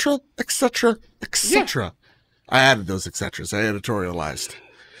 etc., etc., etc. I added those etceteras. I editorialized.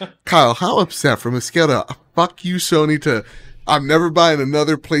 Kyle, how upset from a scale of fuck you, Sony, to I'm never buying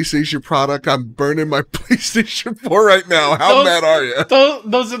another PlayStation product. I'm burning my PlayStation 4 right now. How mad are you?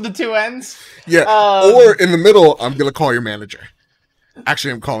 Those are the two ends? Yeah. Or in the middle, I'm going to call your manager.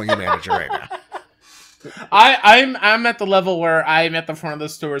 Actually, I'm calling your manager right now. I'm at the level where I'm at the front of the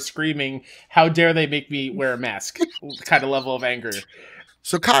store screaming, how dare they make me wear a mask? Kind of level of anger.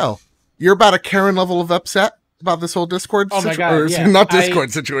 So, Kyle, you're about a Karen level of upset about this whole Discord situation? Not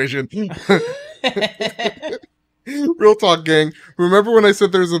Discord situation. Real talk, gang. Remember when I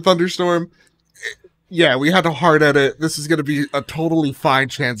said there was a thunderstorm? Yeah, we had to hard edit. This is going to be a totally fine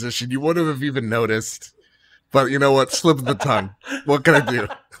transition. You wouldn't have even noticed. But you know what? Slip of the tongue. What can I do?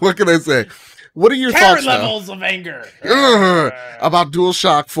 What can I say? What are your thoughts levels of anger about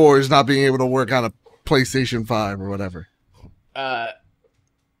DualShock 4's not being able to work on a PlayStation 5 or whatever?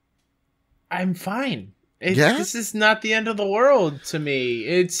 I'm fine. This is not the end of the world to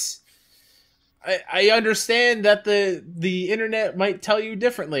me. I understand that the internet might tell you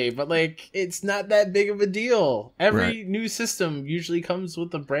differently, but like it's not that big of a deal. Every new system usually comes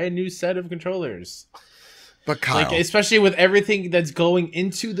with a brand new set of controllers. But Kyle, like, especially with everything that's going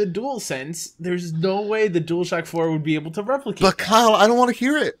into the DualSense, there's no way the DualShock 4 would be able to replicate. But Kyle, I don't want to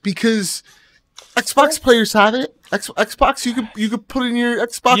hear it because Xbox players have it. Xbox, you could put in your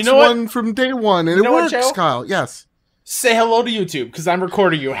Xbox One from day one, and it works. What, Kyle, yes. Say hello to YouTube because I'm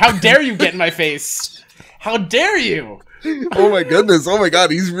recording you. How dare you get in my face? How dare you? Oh my goodness. Oh my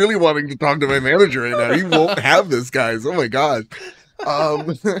God. He's really wanting to talk to my manager right now. He won't have this, guys. Oh my God.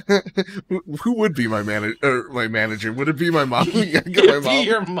 Um, who would be my manager? My manager? Would it be my mom? It'd be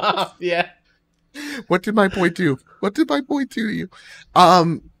your mom. Yeah. What did my boy do? What did my boy do to you?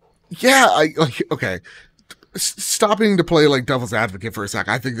 Yeah. Okay. Stopping to play like devil's advocate for a sec.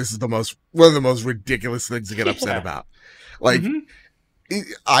 I think this is one of the most ridiculous things to get upset about. Like. Mm-hmm.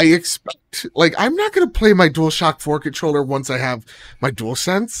 I expect, like, I'm not going to play my DualShock 4 controller once I have my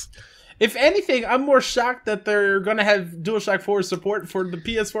DualSense. If anything, I'm more shocked that they're going to have DualShock 4 support for the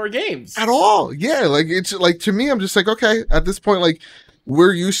PS4 games. At all. Yeah, like, it's, like, to me, I'm just like, okay, at this point, like,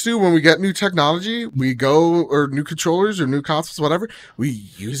 we're used to when we get new technology, we go, or new controllers or new consoles, whatever, we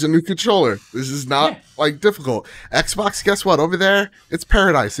use a new controller. This is not, like, difficult. Xbox, guess what? Over there, it's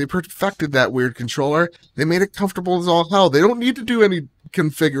paradise. They perfected that weird controller. They made it comfortable as all hell. They don't need to do any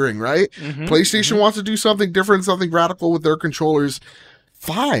configuring, right? Mm-hmm, PlayStation wants to do something different, something radical with their controllers.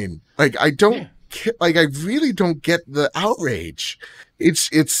 Fine. Like, I don't, like, I really don't get the outrage.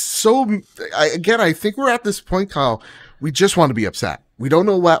 It's so, I think we're at this point, Kyle, we just want to be upset. We don't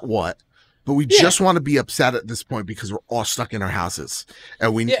know what, but we just want to be upset at this point because we're all stuck in our houses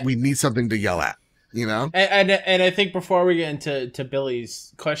and we need something to yell at, you know? And I think before we get into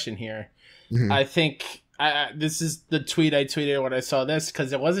Billy's question here, I think this is the tweet I tweeted when I saw this,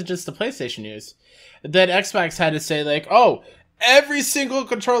 because it wasn't just the PlayStation news. That Xbox had to say, like, oh, every single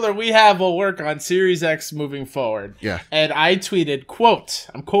controller we have will work on Series X moving forward. Yeah. And I tweeted, quote,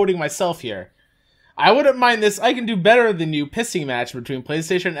 I'm quoting myself here, I wouldn't mind this I can do better than you pissing match between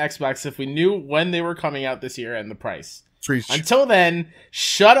PlayStation and Xbox if we knew when they were coming out this year and the price. Preach. Until then,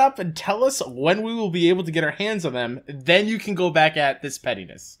 shut up and tell us when we will be able to get our hands on them. Then you can go back at this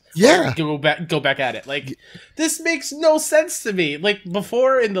pettiness. Yeah. Go back at it. Like, this makes no sense to me. Like,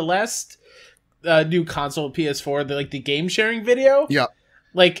 before in the last new console, PS4, the game sharing video. Yeah.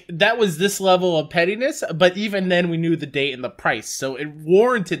 Like, that was this level of pettiness, but even then we knew the date and the price. So it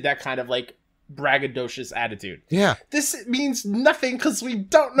warranted that kind of, like, braggadocious attitude. Yeah. This means nothing because we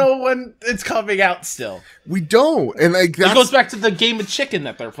don't know when it's coming out still. We don't. And like it goes back to the game of chicken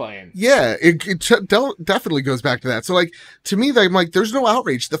that they're playing. Yeah, it definitely goes back to that. So like, to me, I'm like, there's no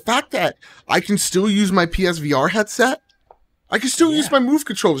outrage. The fact that I can still use my PSVR headset, I can still use my Move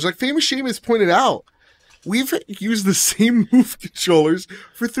controllers. Like Famous Seamus pointed out, we've used the same Move controllers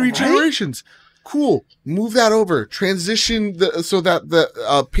for 3 generations. Cool. Move that over. Transition so that the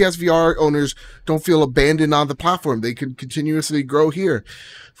PSVR owners don't feel abandoned on the platform. They can continuously grow here.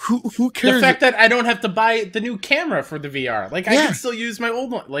 Who cares? The fact that I don't have to buy the new camera for the VR. Like, I can still use my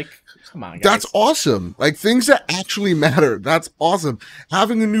old one. Like, come on, guys. That's awesome. Like, things that actually matter. That's awesome.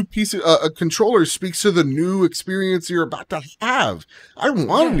 Having a new piece of a controller speaks to the new experience you're about to have. I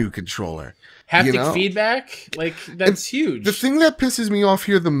want a new controller. Haptic feedback, like, that's huge. The thing that pisses me off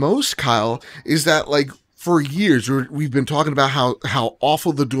here the most, Kyle, is that, like, for years we've been talking about how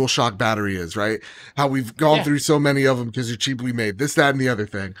awful the DualShock battery is, right? How we've gone through so many of them because they're cheaply made, this, that, and the other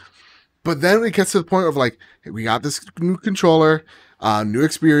thing. But then it gets to the point of like, hey, we got this new controller, new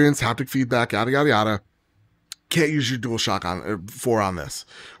experience, haptic feedback, yada, yada, yada. Can't use your DualShock 4 on this.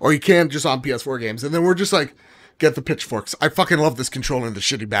 Or you can just on PS4 games. And then we're just like, get the pitchforks. I fucking love this controller and the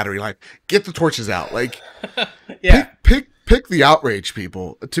shitty battery. Like, get the torches out. Like, pick the outrage,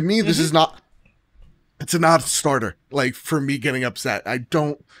 people. To me, this is not. It's not a starter. Like, for me getting upset, I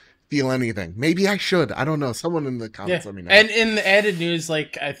don't feel anything. Maybe I should. I don't know. Someone in the comments let me know. And in the added news,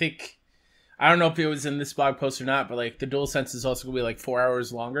 like, I don't know if it was in this blog post or not, but like the DualSense is also gonna be like 4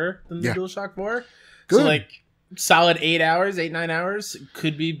 hours longer than the DualShock 4. Good. So like, solid 8 hours, 8-9 hours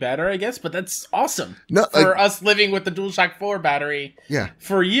could be better, I guess, but that's awesome for us living with the DualShock 4 battery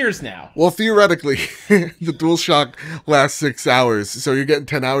for years now. Well, theoretically, the DualShock lasts 6 hours, so you're getting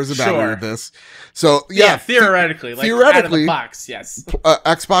 10 hours of battery with this. So theoretically, like, out of the box, yes.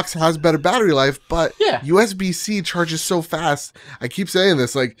 Xbox has better battery life, but USB-C charges so fast. I keep saying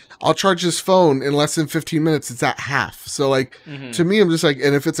this, like, I'll charge this phone in less than 15 minutes. It's at half. So like, to me, I'm just like,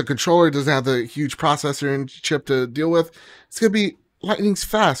 and if it's a controller, it doesn't have the huge processor and chip to deal with, it's gonna be lightning's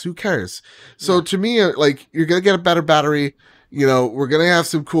fast. Who cares? So to me, like, you're gonna get a better battery. You know, we're gonna have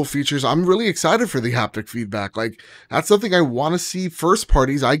some cool features. I'm really excited for the haptic feedback. Like, that's something I want to see. First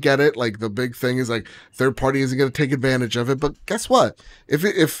parties, I get it. Like, the big thing is like third party isn't gonna take advantage of it. But guess what?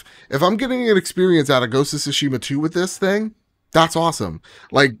 If I'm getting an experience out of Ghost of Tsushima 2 with this thing, that's awesome.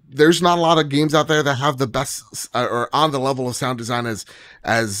 Like, there's not a lot of games out there that have the best or on the level of sound design as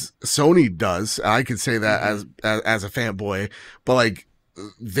Sony does. I could say that as a fanboy, but like,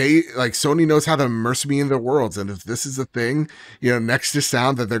 Sony knows how to immerse me in their worlds, and if this is a thing, next to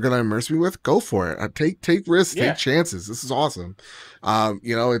sound that they're gonna immerse me with, go for it. Take risks, take chances. This is awesome.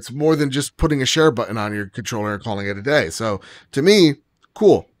 It's more than just putting a share button on your controller and calling it a day. So to me,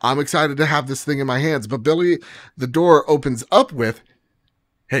 cool. I'm excited to have this thing in my hands. But Billy, the door opens up with,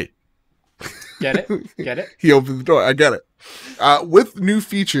 "Hey." Get it? Get it? He opened the door. I get it. With new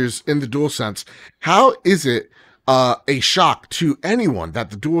features in the DualSense, how is it a shock to anyone that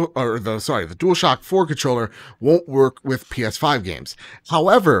the DualShock 4 controller won't work with PS5 games?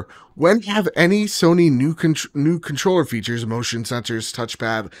 However, when have any Sony new controller features, motion sensors,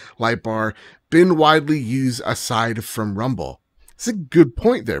 touchpad, light bar, been widely used aside from Rumble? It's a good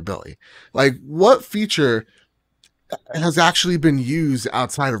point there, Billy. Like, what feature has actually been used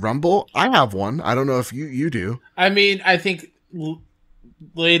outside of Rumble? I have one. I don't know if you do. I mean, I think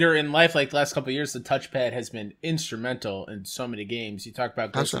later in life, like the last couple of years, the touchpad has been instrumental in so many games. You talk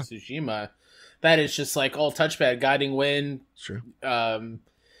about Ghost of Tsushima, that is just like all touchpad, guiding wind. True.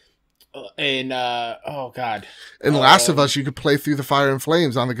 And oh god, in Last of Us, you could play Through the Fire and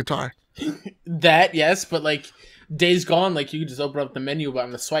Flames on the guitar. That, yes, but like Days Gone, like you could just open up the menu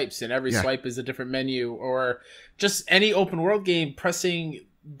on the swipes, and every swipe is a different menu. Or just any open world game, pressing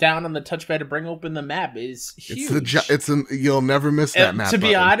down on the touchpad to bring open the map is huge. You'll never miss that map. To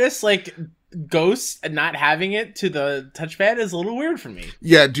be honest, like Ghost not having it to the touchpad is a little weird for me.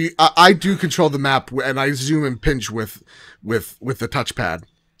 Yeah, I do control the map, and I zoom and pinch with the touchpad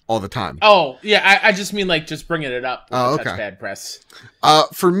all the time. Oh, yeah, I just mean like just bringing it up with the touchpad press.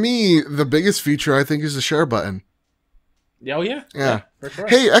 For me, the biggest feature I think is the share button. Oh, yeah, for sure.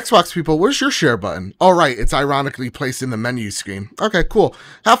 Hey, Xbox people, where's your share button? All right, it's ironically placed in the menu screen. Okay, cool.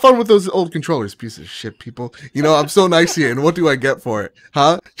 Have fun with those old controllers, piece of shit, people. I'm so nice to you, and what do I get for it?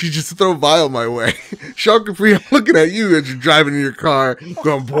 Huh? You just throw Vile my way. Sean Capri, I'm looking at you as you're driving in your car,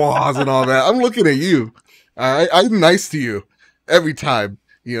 going boahs and all that. I'm looking at you. All right? I'm nice to you every time.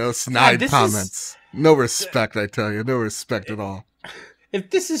 Snide comments. No respect, I tell you. No respect at all. If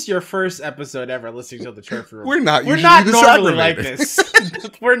this is your first episode ever listening to the Trophy Room, we're not normally like this.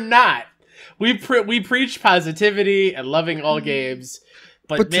 We're not. We preach positivity and loving all games,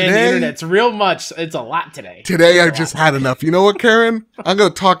 but man, the internet's real much. It's a lot today. Today I've just had enough. You know what, Karen? I'm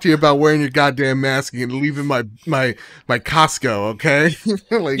gonna talk to you about wearing your goddamn mask and leaving my Costco. Okay? You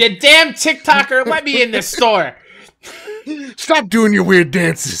damn TikToker, let me in the store. Stop doing your weird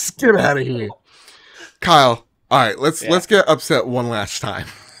dances. Get out of here, Kyle. All right, let's get upset one last time.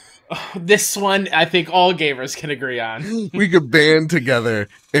 This one, I think all gamers can agree on. We could band together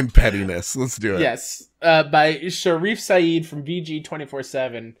in pettiness. Let's do it. Yes. By Sharif Saeed from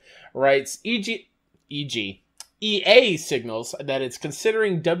VG247 writes, EA signals that it's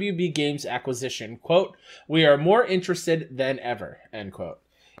considering WB Games acquisition. Quote, "We are more interested than ever," end quote.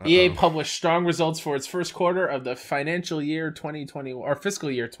 EA published strong results for its first quarter of the financial year 2020 or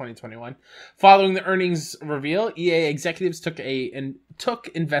fiscal year 2021. Following the earnings reveal, EA executives took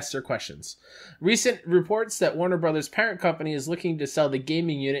investor questions. Recent reports that Warner Brothers' parent company is looking to sell the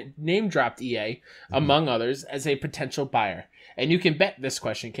gaming unit name-dropped EA, among others, as a potential buyer. And you can bet this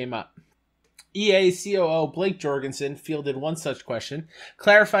question came up. EA COO Blake Jorgensen fielded one such question,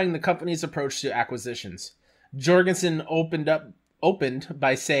 clarifying the company's approach to acquisitions. Jorgensen opened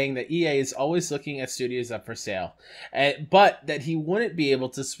by saying that EA is always looking at studios up for sale, but that he wouldn't be able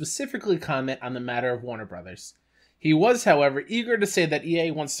to specifically comment on the matter of Warner Brothers. He was, however, eager to say that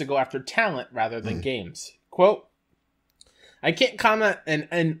EA wants to go after talent rather than games. Quote, "I can't comment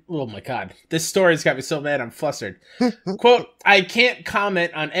and oh my god, this story's got me so mad I'm flustered." Quote, "I can't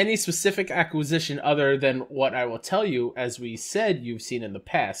comment on any specific acquisition other than what I will tell you, as we said you've seen in the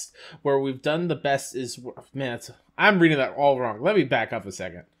past, where we've done the best is..." Man, I'm reading that all wrong. Let me back up a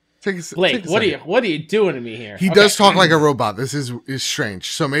second. Blake, what are you doing to me here? He does talk like a robot. This is strange.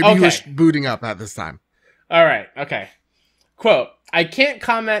 So maybe he was booting up at this time. All right. Okay. Quote, "I can't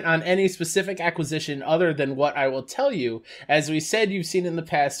comment on any specific acquisition other than what I will tell you. As we said you've seen in the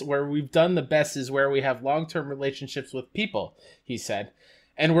past, where we've done the best is where we have long-term relationships with people," he said.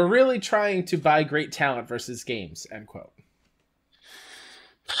 "And we're really trying to buy great talent versus games," end quote.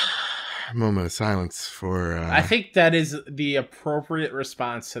 Moment of silence for... I think that is the appropriate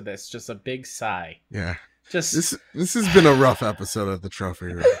response to this. Just a big sigh. Yeah. This has been a rough episode of the Trophy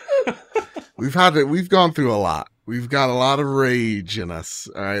Room. We've gone through a lot. We've got a lot of rage in us.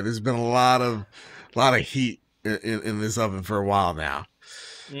 All right. There's been a lot of heat in this oven for a while now.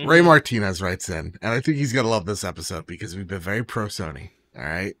 Mm-hmm. Ray Martinez writes in, and I think he's going to love this episode because we've been very pro Sony. All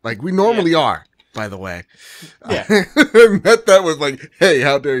right. Like we normally are. by the way. Yeah. I met that with like, hey,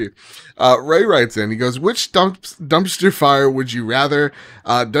 how dare you? Ray writes in, he goes, which dumpster fire would you rather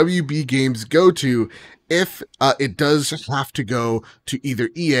WB Games go to if it does have to go to either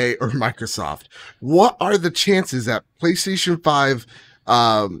EA or Microsoft? What are the chances that PlayStation 5,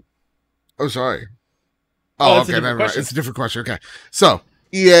 oh, sorry. Oh, okay, never mind. It's a different question. Okay. So,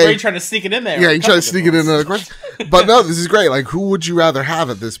 EA. Ray trying to sneak it in there. Yeah, you try to sneak it in another question. But no, this is great. Like, who would you rather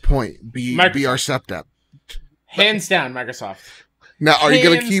have at this point be our stepdad? Hands down, Microsoft. Now, are you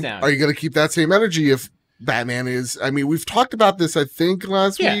gonna keep that same energy if Batman is? I mean, we've talked about this, I think,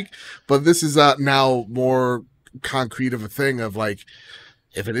 last week, but this is now more concrete of a thing of like,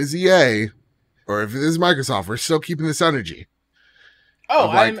 if it is EA or if it is Microsoft, we're still keeping this energy. Oh,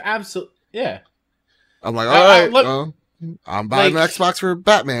 I'm absolutely I'm like, all right, well, I'm buying an Xbox for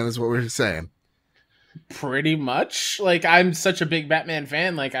Batman, is what we're saying. Pretty much. Like, I'm such a big Batman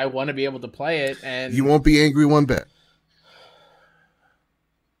fan. Like, I want to be able to play it, and you won't be angry one bit.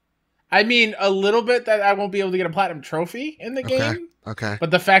 I mean, a little bit that I won't be able to get a platinum trophy in the game. Okay.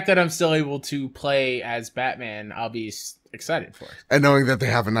 But the fact that I'm still able to play as Batman, I'll be excited for. And knowing that they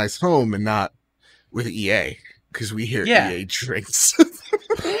have a nice home and not with EA, because we hear EA drinks.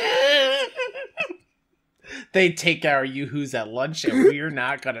 They take our yoo-hoos at lunch, and we're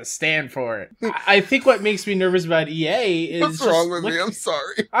not going to stand for it. I think what makes me nervous about EA is... What's wrong with me? I'm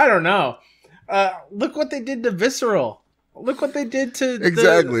sorry. I don't know. Look what they did to Visceral. Look what they did to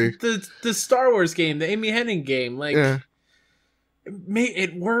the Star Wars game, the Amy Hennig game. Like,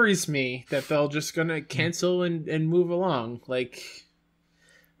 it worries me that they're just going to cancel and move along. Like,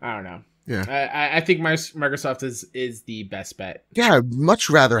 I don't know. Yeah, I think Microsoft is the best bet. Yeah, I'd much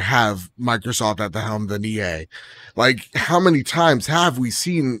rather have Microsoft at the helm than EA. Like, how many times have we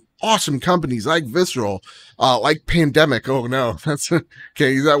seen awesome companies like Visceral, like Pandemic? Oh no, that's can't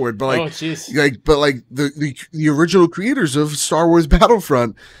use that word. But like, the original creators of Star Wars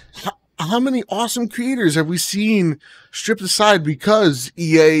Battlefront. How many awesome creators have we seen stripped aside because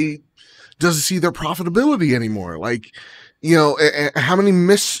EA doesn't see their profitability anymore? Like, you know, how many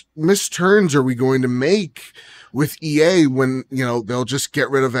misturns are we going to make with EA when, you know, they'll just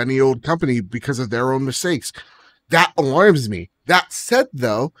get rid of any old company because of their own mistakes? That alarms me. That said,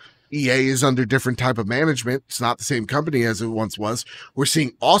 though, EA is under different type of management. It's not the same company as it once was. We're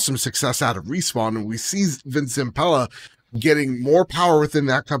seeing awesome success out of Respawn, and we see Vince Zampella getting more power within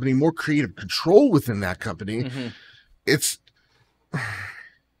that company, more creative control within that company. It's...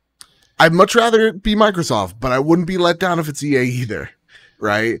 I'd much rather it be Microsoft, but I wouldn't be let down if it's EA either,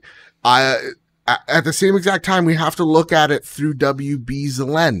 right? At the same exact time, we have to look at it through WB's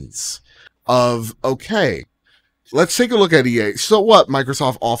lens of, okay, let's take a look at EA. So what?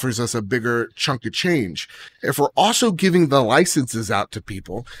 Microsoft offers us a bigger chunk of change. If we're also giving the licenses out to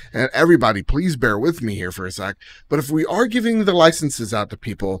people, and everybody, please bear with me here for a sec, but if we are giving the licenses out to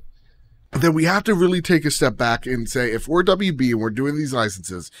people, then we have to really take a step back and say, if we're WB and we're doing these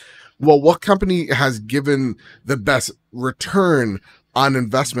licenses, well, what company has given the best return on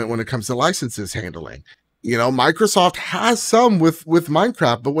investment when it comes to licenses handling? You know, Microsoft has some with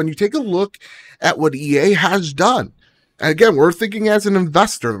Minecraft, but when you take a look at what EA has done, and again, we're thinking as an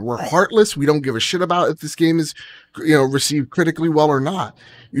investor, we're heartless. We don't give a shit about if this game is, you know, received critically well or not.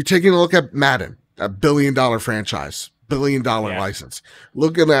 You're taking a look at Madden, $1 billion franchise, $1 billion license.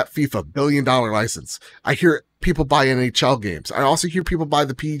 Looking at FIFA, $1 billion license. I hear people buy NHL games. I also hear people buy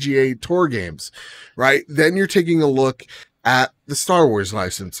the PGA Tour games, right? Then you're taking a look at the Star Wars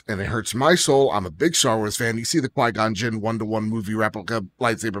license, and it hurts my soul. I'm a big Star Wars fan. You see the Qui-Gon Jinn 1-to-1 movie replica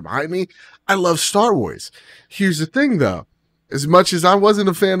lightsaber behind me. I love Star Wars. Here's the thing, though. As much as I wasn't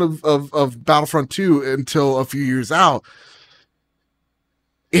a fan of Battlefront 2 until a few years out,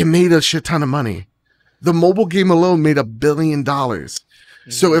 it made a shit ton of money. The mobile game alone made $1 billion.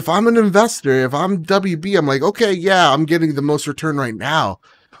 So if I'm an investor, if I'm WB, I'm like, okay, yeah, I'm getting the most return right now,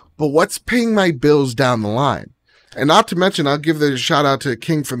 but what's paying my bills down the line? And not to mention, I'll give the shout out to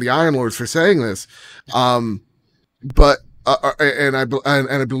King from the Iron Lords for saying this. But I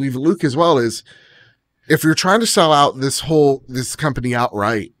believe Luke as well, is if you're trying to sell out this company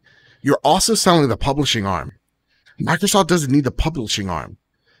outright, you're also selling the publishing arm. Microsoft doesn't need the publishing arm.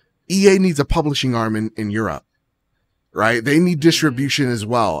 EA needs a publishing arm in Europe. Right? They need distribution as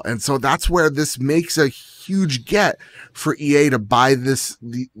well. And so that's where this makes a huge get for EA to buy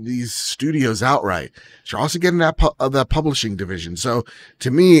these studios outright. You're also getting that publishing division. So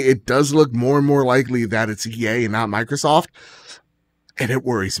to me, it does look more and more likely that it's EA and not Microsoft. And it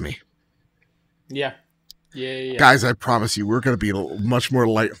worries me. Yeah. Guys, I promise you, we're going to be much more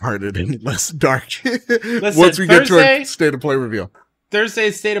lighthearted and less dark once we get to our state of play reveal.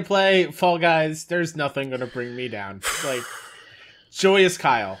 Thursday state of play, Fall Guys. There's nothing gonna bring me down. Like joyous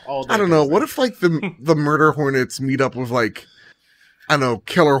Kyle. All day I don't know. Thursday. What if like the Murder Hornets meet up with like, I don't know,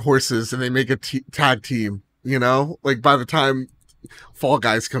 Killer Horses and they make a tag team? You know, like by the time Fall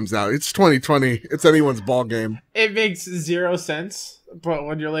Guys comes out, it's 2020. It's anyone's ball game. It makes zero sense. But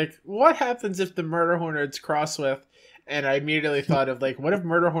when you're like, what happens if the Murder Hornets cross with? And I immediately thought of like, what if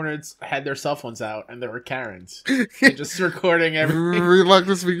Murder Hornets had their cell phones out and there were Karens and just recording everything?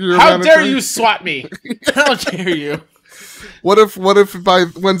 Reluctant speaker. How dare you swat me? How dare you? What if by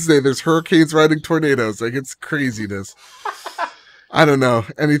Wednesday there's hurricanes riding tornadoes? Like, it's craziness. I don't know.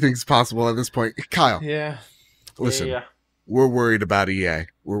 Anything's possible at this point. Kyle. Yeah. Listen, Yeah. we're worried about EA.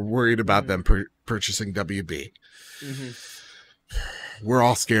 We're worried about them purchasing WB. Mm-hmm. We're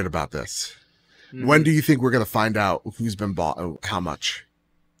all scared about this. Mm-hmm. When do you think we're going to find out who's been bought? How much?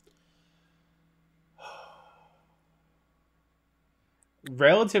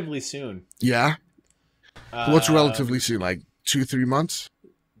 Relatively soon. Yeah. What's relatively soon? Like 2-3 months?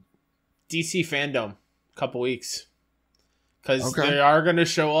 DC fandom, couple weeks, because Okay. they are going to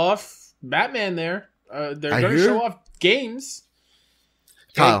show off Batman there. They're I going to hear. show off games.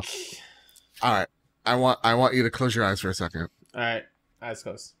 Kyle. Like, All right. I want you to close your eyes for a second. all right, eyes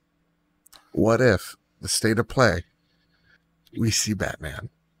closed. What if the state of play, we see Batman?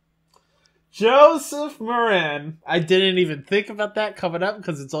 Joseph Moran. I didn't even think about that coming up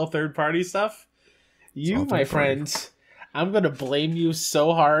because it's all third party stuff. You, all my third party. friend, I'm going to blame you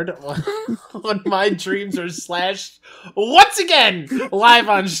so hard when my dreams are slashed once again live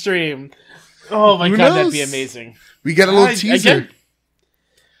on stream. Oh my Who God, that'd be knows? amazing. We get a little teaser. Again,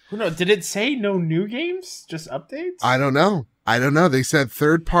 who knows? Did it say no new games? Just updates? I don't know. They said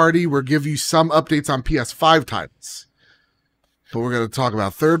third party. We'll give you some updates on PS5 titles. But we're going to talk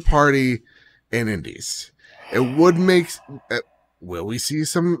about third party and indies. It would make... will we see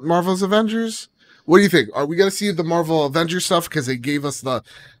some Marvel's Avengers? What do you think? Are we going to see the Marvel Avengers stuff because they gave us the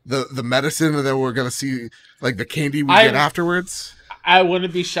medicine and then we're going to see like the candy we get afterwards? I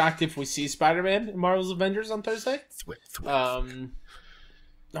wouldn't be shocked if we see Spider-Man in Marvel's Avengers on Thursday. Oh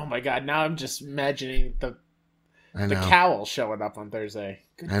my God, now I'm just imagining the cowl showing up on Thursday.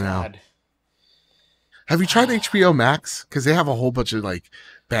 Good I know. God. Have you tried HBO Max? Because they have a whole bunch of like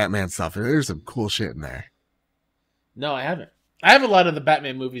Batman stuff and there's some cool shit in there. No, I haven't. I have a lot of the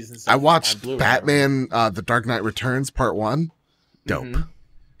Batman movies and stuff. I watched on Blu-ray. Batman The Dark Knight Returns Part 1. Dope. Mhm.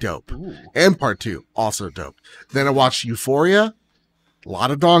 Dope. Ooh. And Part 2. Also dope. Then I watched Euphoria. A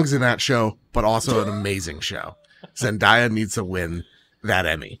lot of dongs in that show, but also an amazing show. Zendaya needs to win that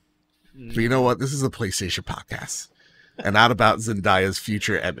Emmy. But you know what? This is a PlayStation podcast. And not about Zendaya's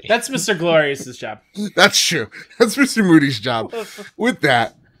future Emmy. That's Mr. Glorious's job. That's true. That's Mr. Moody's job. With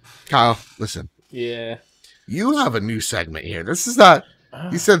that, Kyle, listen. Yeah. You have a new segment here. This is not...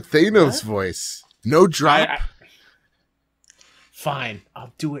 You said Thanos' voice. No drop. Fine,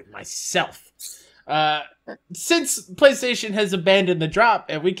 I'll do it myself. Since PlayStation has abandoned the drop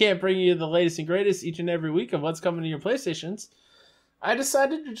and we can't bring you the latest and greatest each and every week of what's coming to your PlayStations, I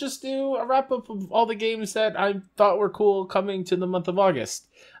decided to just do a wrap-up of all the games that I thought were cool coming to the month of August.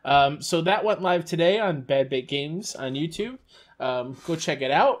 So that went live today on Bad Bait Games on YouTube. Go check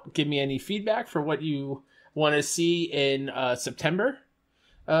it out. Give me any feedback for what you want to see in September.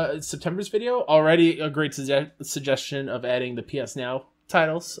 September's video. Already a great suggestion of adding the PS Now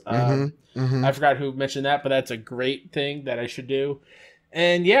titles. I forgot who mentioned that, but that's a great thing that I should do.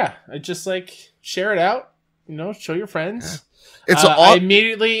 And yeah, I just like share it out, show your friends. Yeah. It's I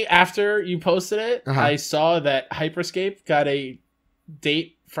immediately after you posted it, I saw that Hyperscape got a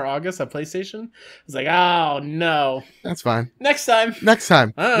date for August on PlayStation. I was like, oh no. That's fine. Next time.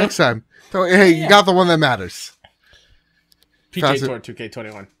 So, hey, you got the one that matters. PJ Tour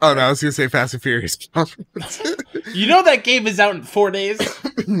 2K21. Oh, no, I was going to say Fast and Furious. You know that game is out in 4 days?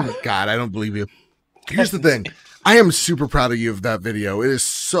 God, I don't believe you. Here's the thing. I am super proud of you of that video. It is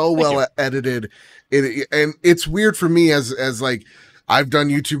so well edited. And it's weird for me as like, I've done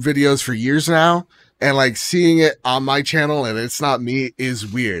YouTube videos for years now. And like seeing it on my channel and it's not me is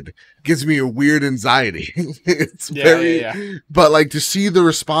weird. It gives me a weird anxiety. It's but like to see the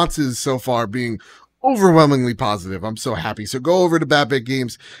responses so far being overwhelmingly positive. I'm so happy. So go over to Bad Bit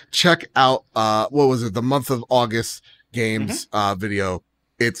Games, check out, the month of August games, video.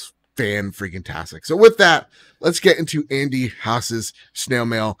 It's fan-freaking-tastic. So with that, let's get into Andy House's snail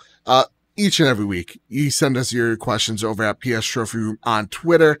mail. Each and every week, you send us your questions over at PS Trophy Room on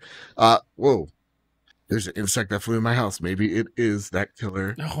Twitter. Whoa. There's an insect that flew in my house. Maybe it is that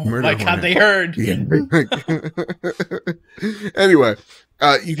killer. Oh my God, they heard. Yeah. Anyway,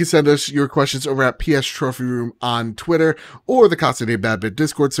 You can send us your questions over at PS Trophy Room on Twitter or the Constant Day Bad Bit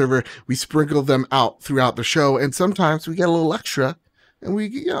Discord server. We sprinkle them out throughout the show, and sometimes we get a little extra, and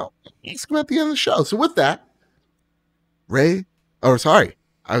we, ask them at the end of the show. So with that, Ray Martinez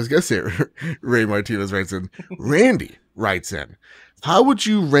writes in. Randy writes in. How would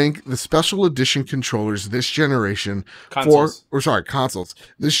you rank the special edition controllers this generation consoles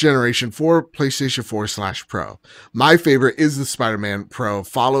this generation for PlayStation 4/Pro? My favorite is the Spider-Man Pro,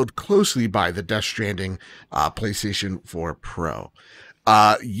 followed closely by the Death Stranding PlayStation 4 Pro.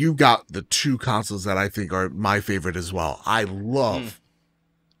 You got the two consoles that I think are my favorite as well. I love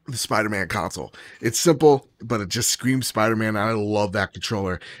the Spider-Man console. It's simple, but it just screams Spider-Man, and I love that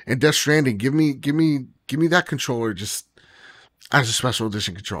controller. And Death Stranding, give me that controller just as a special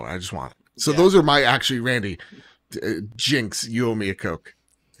edition controller. I just want it. So those are my, actually, Randy, Jinx, you owe me a Coke.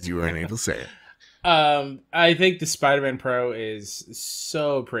 You weren't able to say it. I think the Spider-Man Pro is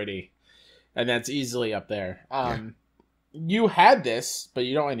so pretty, and that's easily up there. You had this, but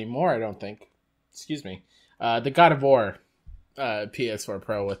you don't anymore, I don't think. Excuse me. The God of War PS4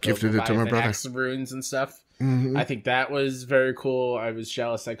 Pro with gifted it to my brother. X runes and stuff. Mm-hmm. I think that was very cool. I was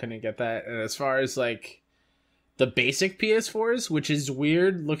jealous I couldn't get that. And as far as like the basic PS4s, which is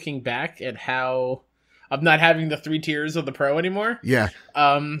weird looking back at how I'm not having the 3 tiers of the Pro anymore. Yeah.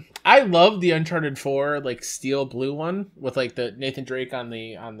 I love the Uncharted 4 like steel blue one with like the Nathan Drake on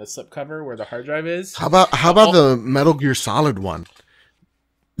the slipcover where the hard drive is. How about the Metal Gear Solid one?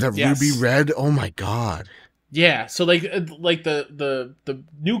 That ruby red. Oh my god. Yeah, so like the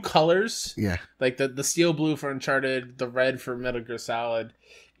new colors. Yeah. Like the steel blue for Uncharted, the red for Metal Gear Solid,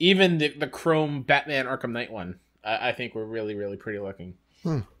 even the chrome Batman Arkham Knight one. I think were really, really pretty looking.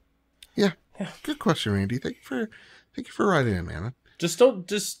 Yeah. Good question, Randy. Thank you for writing in, man. Just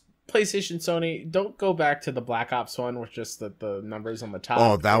PlayStation, Sony, don't go back to the Black Ops one with just the numbers on the top.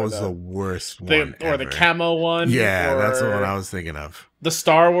 Oh, that was the worst one or the camo one. Yeah, that's the one I was thinking of. The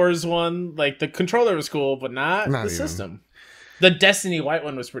Star Wars one, like the controller was cool, but not the system. The Destiny white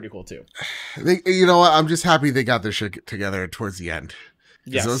one was pretty cool too. You know what? I'm just happy they got their shit together towards the end.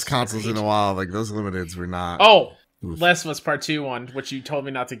 Yes, those consoles in a while, like those limiteds were not. Oh, Last of Us Part 2 one, which you told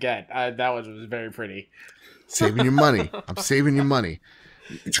me not to get. That one was very pretty. Saving your money. I'm saving your money.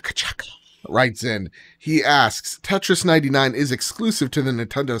 Writes in. He asks, Tetris 99 is exclusive to the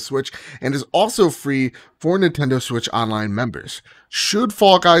Nintendo Switch and is also free for Nintendo Switch Online members. Should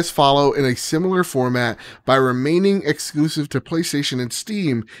Fall Guys follow in a similar format by remaining exclusive to PlayStation and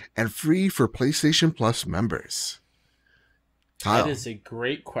Steam and free for PlayStation Plus members? Kyle. That is a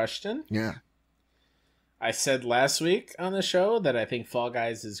great question. Yeah. I said last week on the show that I think Fall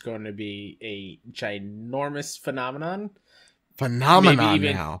Guys is going to be a ginormous phenomenon.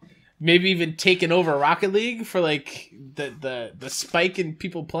 Maybe even taking over Rocket League for like the spike in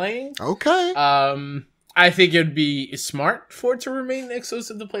people playing. Okay. I think it'd be smart for it to remain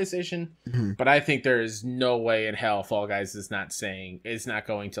exclusive to PlayStation, but I think there is no way in hell Fall Guys is not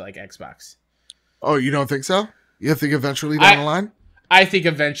going to like Xbox. Oh, you don't think so? You think eventually down the line? I think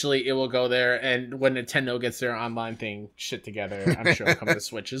eventually it will go there, and when Nintendo gets their online thing shit together, I'm sure it'll come to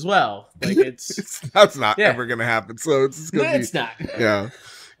Switch as well. Like that's not ever gonna happen. So it's not. Yeah.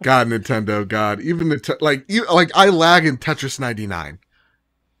 God, Nintendo. God, even I lag in Tetris 99.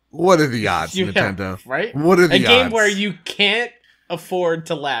 What are the odds, Nintendo? Right? What are the odds? A game where you can't afford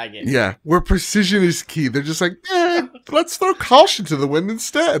to lag it. Yeah, where precision is key. They're just like, let's throw caution to the wind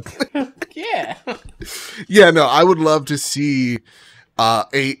instead. Yeah. Yeah, no, I would love to see a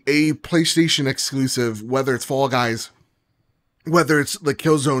PlayStation exclusive, whether it's Fall Guys, whether it's the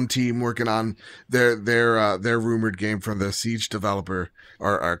Killzone team working on their rumored game from the Siege developer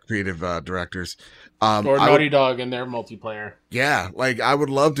or our creative directors, or Naughty Dog and their multiplayer. Yeah, like I would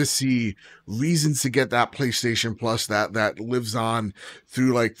love to see reasons to get that PlayStation Plus that lives on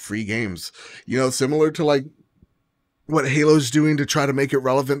through like free games. You know, similar to like what Halo's doing to try to make it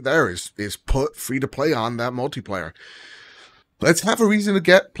relevant. There is put free to play on that multiplayer. Let's have a reason to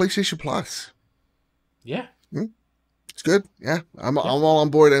get PlayStation Plus. Yeah. It's good. Yeah. I'm all on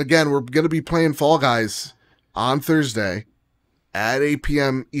board. And again, we're going to be playing Fall Guys on Thursday at 8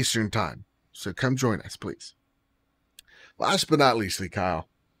 p.m. Eastern time. So come join us, please. Last but not leastly, Kyle,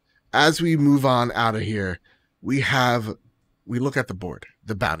 as we move on out of here, we look at the board,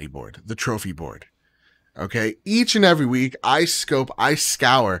 the bounty board, the trophy board. Okay. Each and every week, I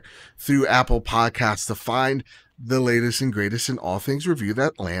scour through Apple Podcasts to find the latest and greatest in all things review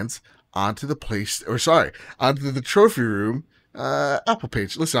that lands onto the Trophy Room Apple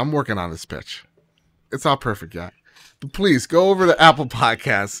page. Listen, I'm working on this pitch. It's not perfect yet. But please go over to Apple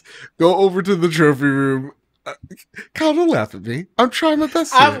Podcasts, go over to the Trophy Room Kyle, don't laugh at me. I'm trying my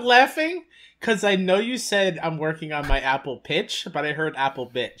best here. I'm laughing because I know you said I'm working on my Apple pitch, but I heard Apple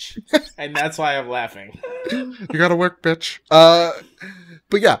bitch, and that's why I'm laughing. You gotta work, bitch.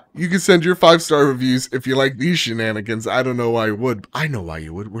 But yeah, you can send your 5-star reviews if you like these shenanigans. I don't know why you would. I know why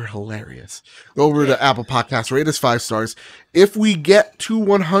you would. We're hilarious. Go over to Apple Podcasts, rate us 5 stars. If we get to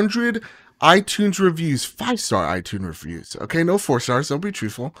 100 iTunes reviews, 5-star iTunes reviews, okay? No 4 stars. Don't be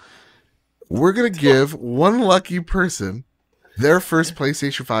truthful. We're going to give one lucky person their first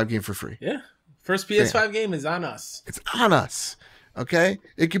PlayStation 5 game for free. Yeah. First PS5 game is on us. It's on us. Okay?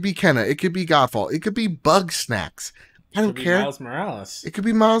 It could be Kenna. It could be Godfall. It could be Bug Snacks. I don't care. Miles Morales. It could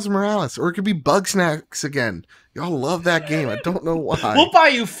be Miles Morales. Or it could be Bug Snacks again. Y'all love that game. I don't know why. We'll buy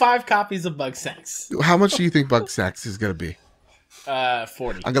you 5 copies of Bug Snacks. How much do you think Bug Snacks is going to be?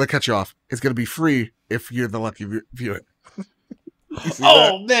 40. I'm going to cut you off. It's going to be free if you're the lucky viewer.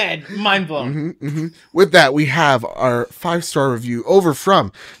 Oh, man. Mind blown. With that, we have our 5-star review over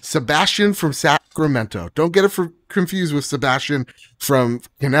from Sebastian from Sacramento. Don't get it confused with Sebastian from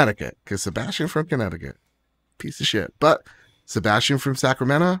Connecticut, because Sebastian from Connecticut, piece of shit. But Sebastian from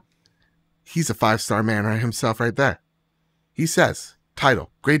Sacramento, he's a 5-star man himself right there. He says,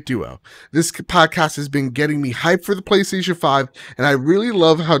 title, great duo. This podcast has been getting me hyped for the PlayStation 5, and I really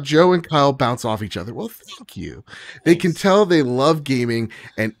love how Joe and Kyle bounce off each other. Well, thank you. They can tell they love gaming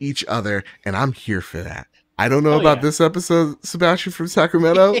and each other, and I'm here for that. I don't know about this episode, Sebastian from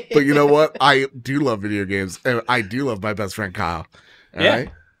Sacramento, but you know what? I do love video games, and I do love my best friend Kyle. All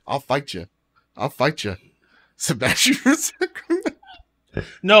right? I'll fight you. Sebastian from Sacramento.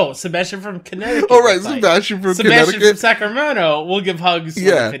 No, Sebastian from Connecticut. All right, Sebastian from Connecticut. From Sacramento, we'll give hugs.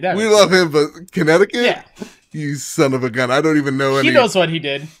 Yeah, we love him, but Connecticut? Yeah. You son of a gun. I don't even know any. He knows what he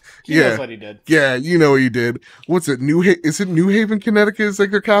did. He knows what he did. Yeah, you know what he did. What's it? Is it New Haven, Connecticut? Is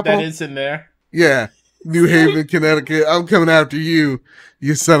like their capital? That is in there. Yeah. New Haven, Connecticut. I'm coming after you,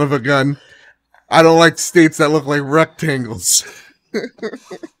 you son of a gun. I don't like states that look like rectangles.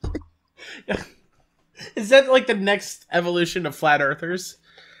 Is that like the next evolution of flat earthers?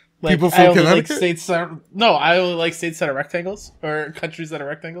 Like, people from Connecticut? Like states that I only like states that are rectangles, or countries that are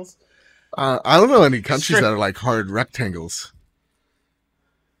rectangles. I don't know any countries that are like hard rectangles.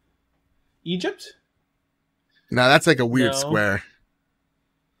 Egypt? No, that's like a weird square.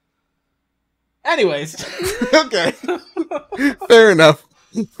 Anyways. Okay. Fair enough.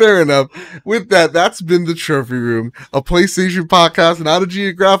 With that, that's been The Trophy Room, a PlayStation podcast, not a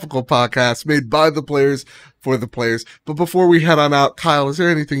geographical podcast, made by the players for the players. But before we head on out, Kyle, is there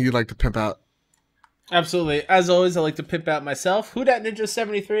anything you'd like to pimp out? Absolutely. As always, I like to pimp out myself.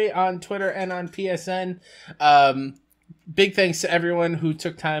 WhoDatNinja73 on Twitter and on PSN. Big thanks to everyone who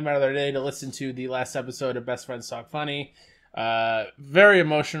took time out of their day to listen to the last episode of Best Friends Talk Funny. Very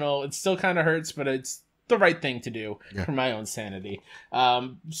emotional. It still kind of hurts, but it's the right thing to do for my own sanity.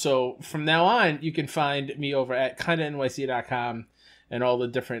 So from now on, you can find me over at kindanyc.com, and all the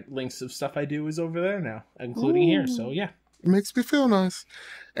different links of stuff I do is over there now, including here. So yeah. It makes me feel nice.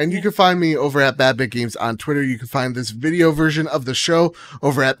 And you can find me over at Bad Bit Games on Twitter. You can find this video version of the show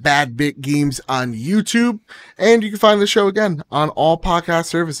over at Bad Bit Games on YouTube. And you can find the show again on all podcast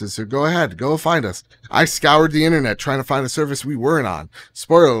services. So go ahead, go find us. I scoured the internet trying to find a service we weren't on.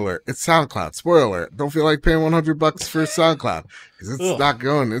 Spoiler alert, it's SoundCloud. Spoiler alert, don't feel like paying $100 for SoundCloud, because it's not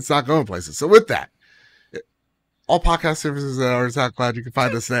going places. So with that, all podcast services that are on SoundCloud, you can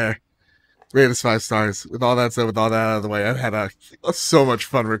find us there. Rate us 5 stars. With all that said, with all that out of the way, I've had so much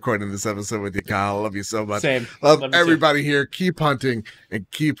fun recording this episode with you, Kyle. I love you so much. Same. Love everybody here. Keep hunting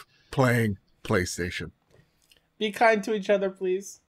and keep playing PlayStation. Be kind to each other, please.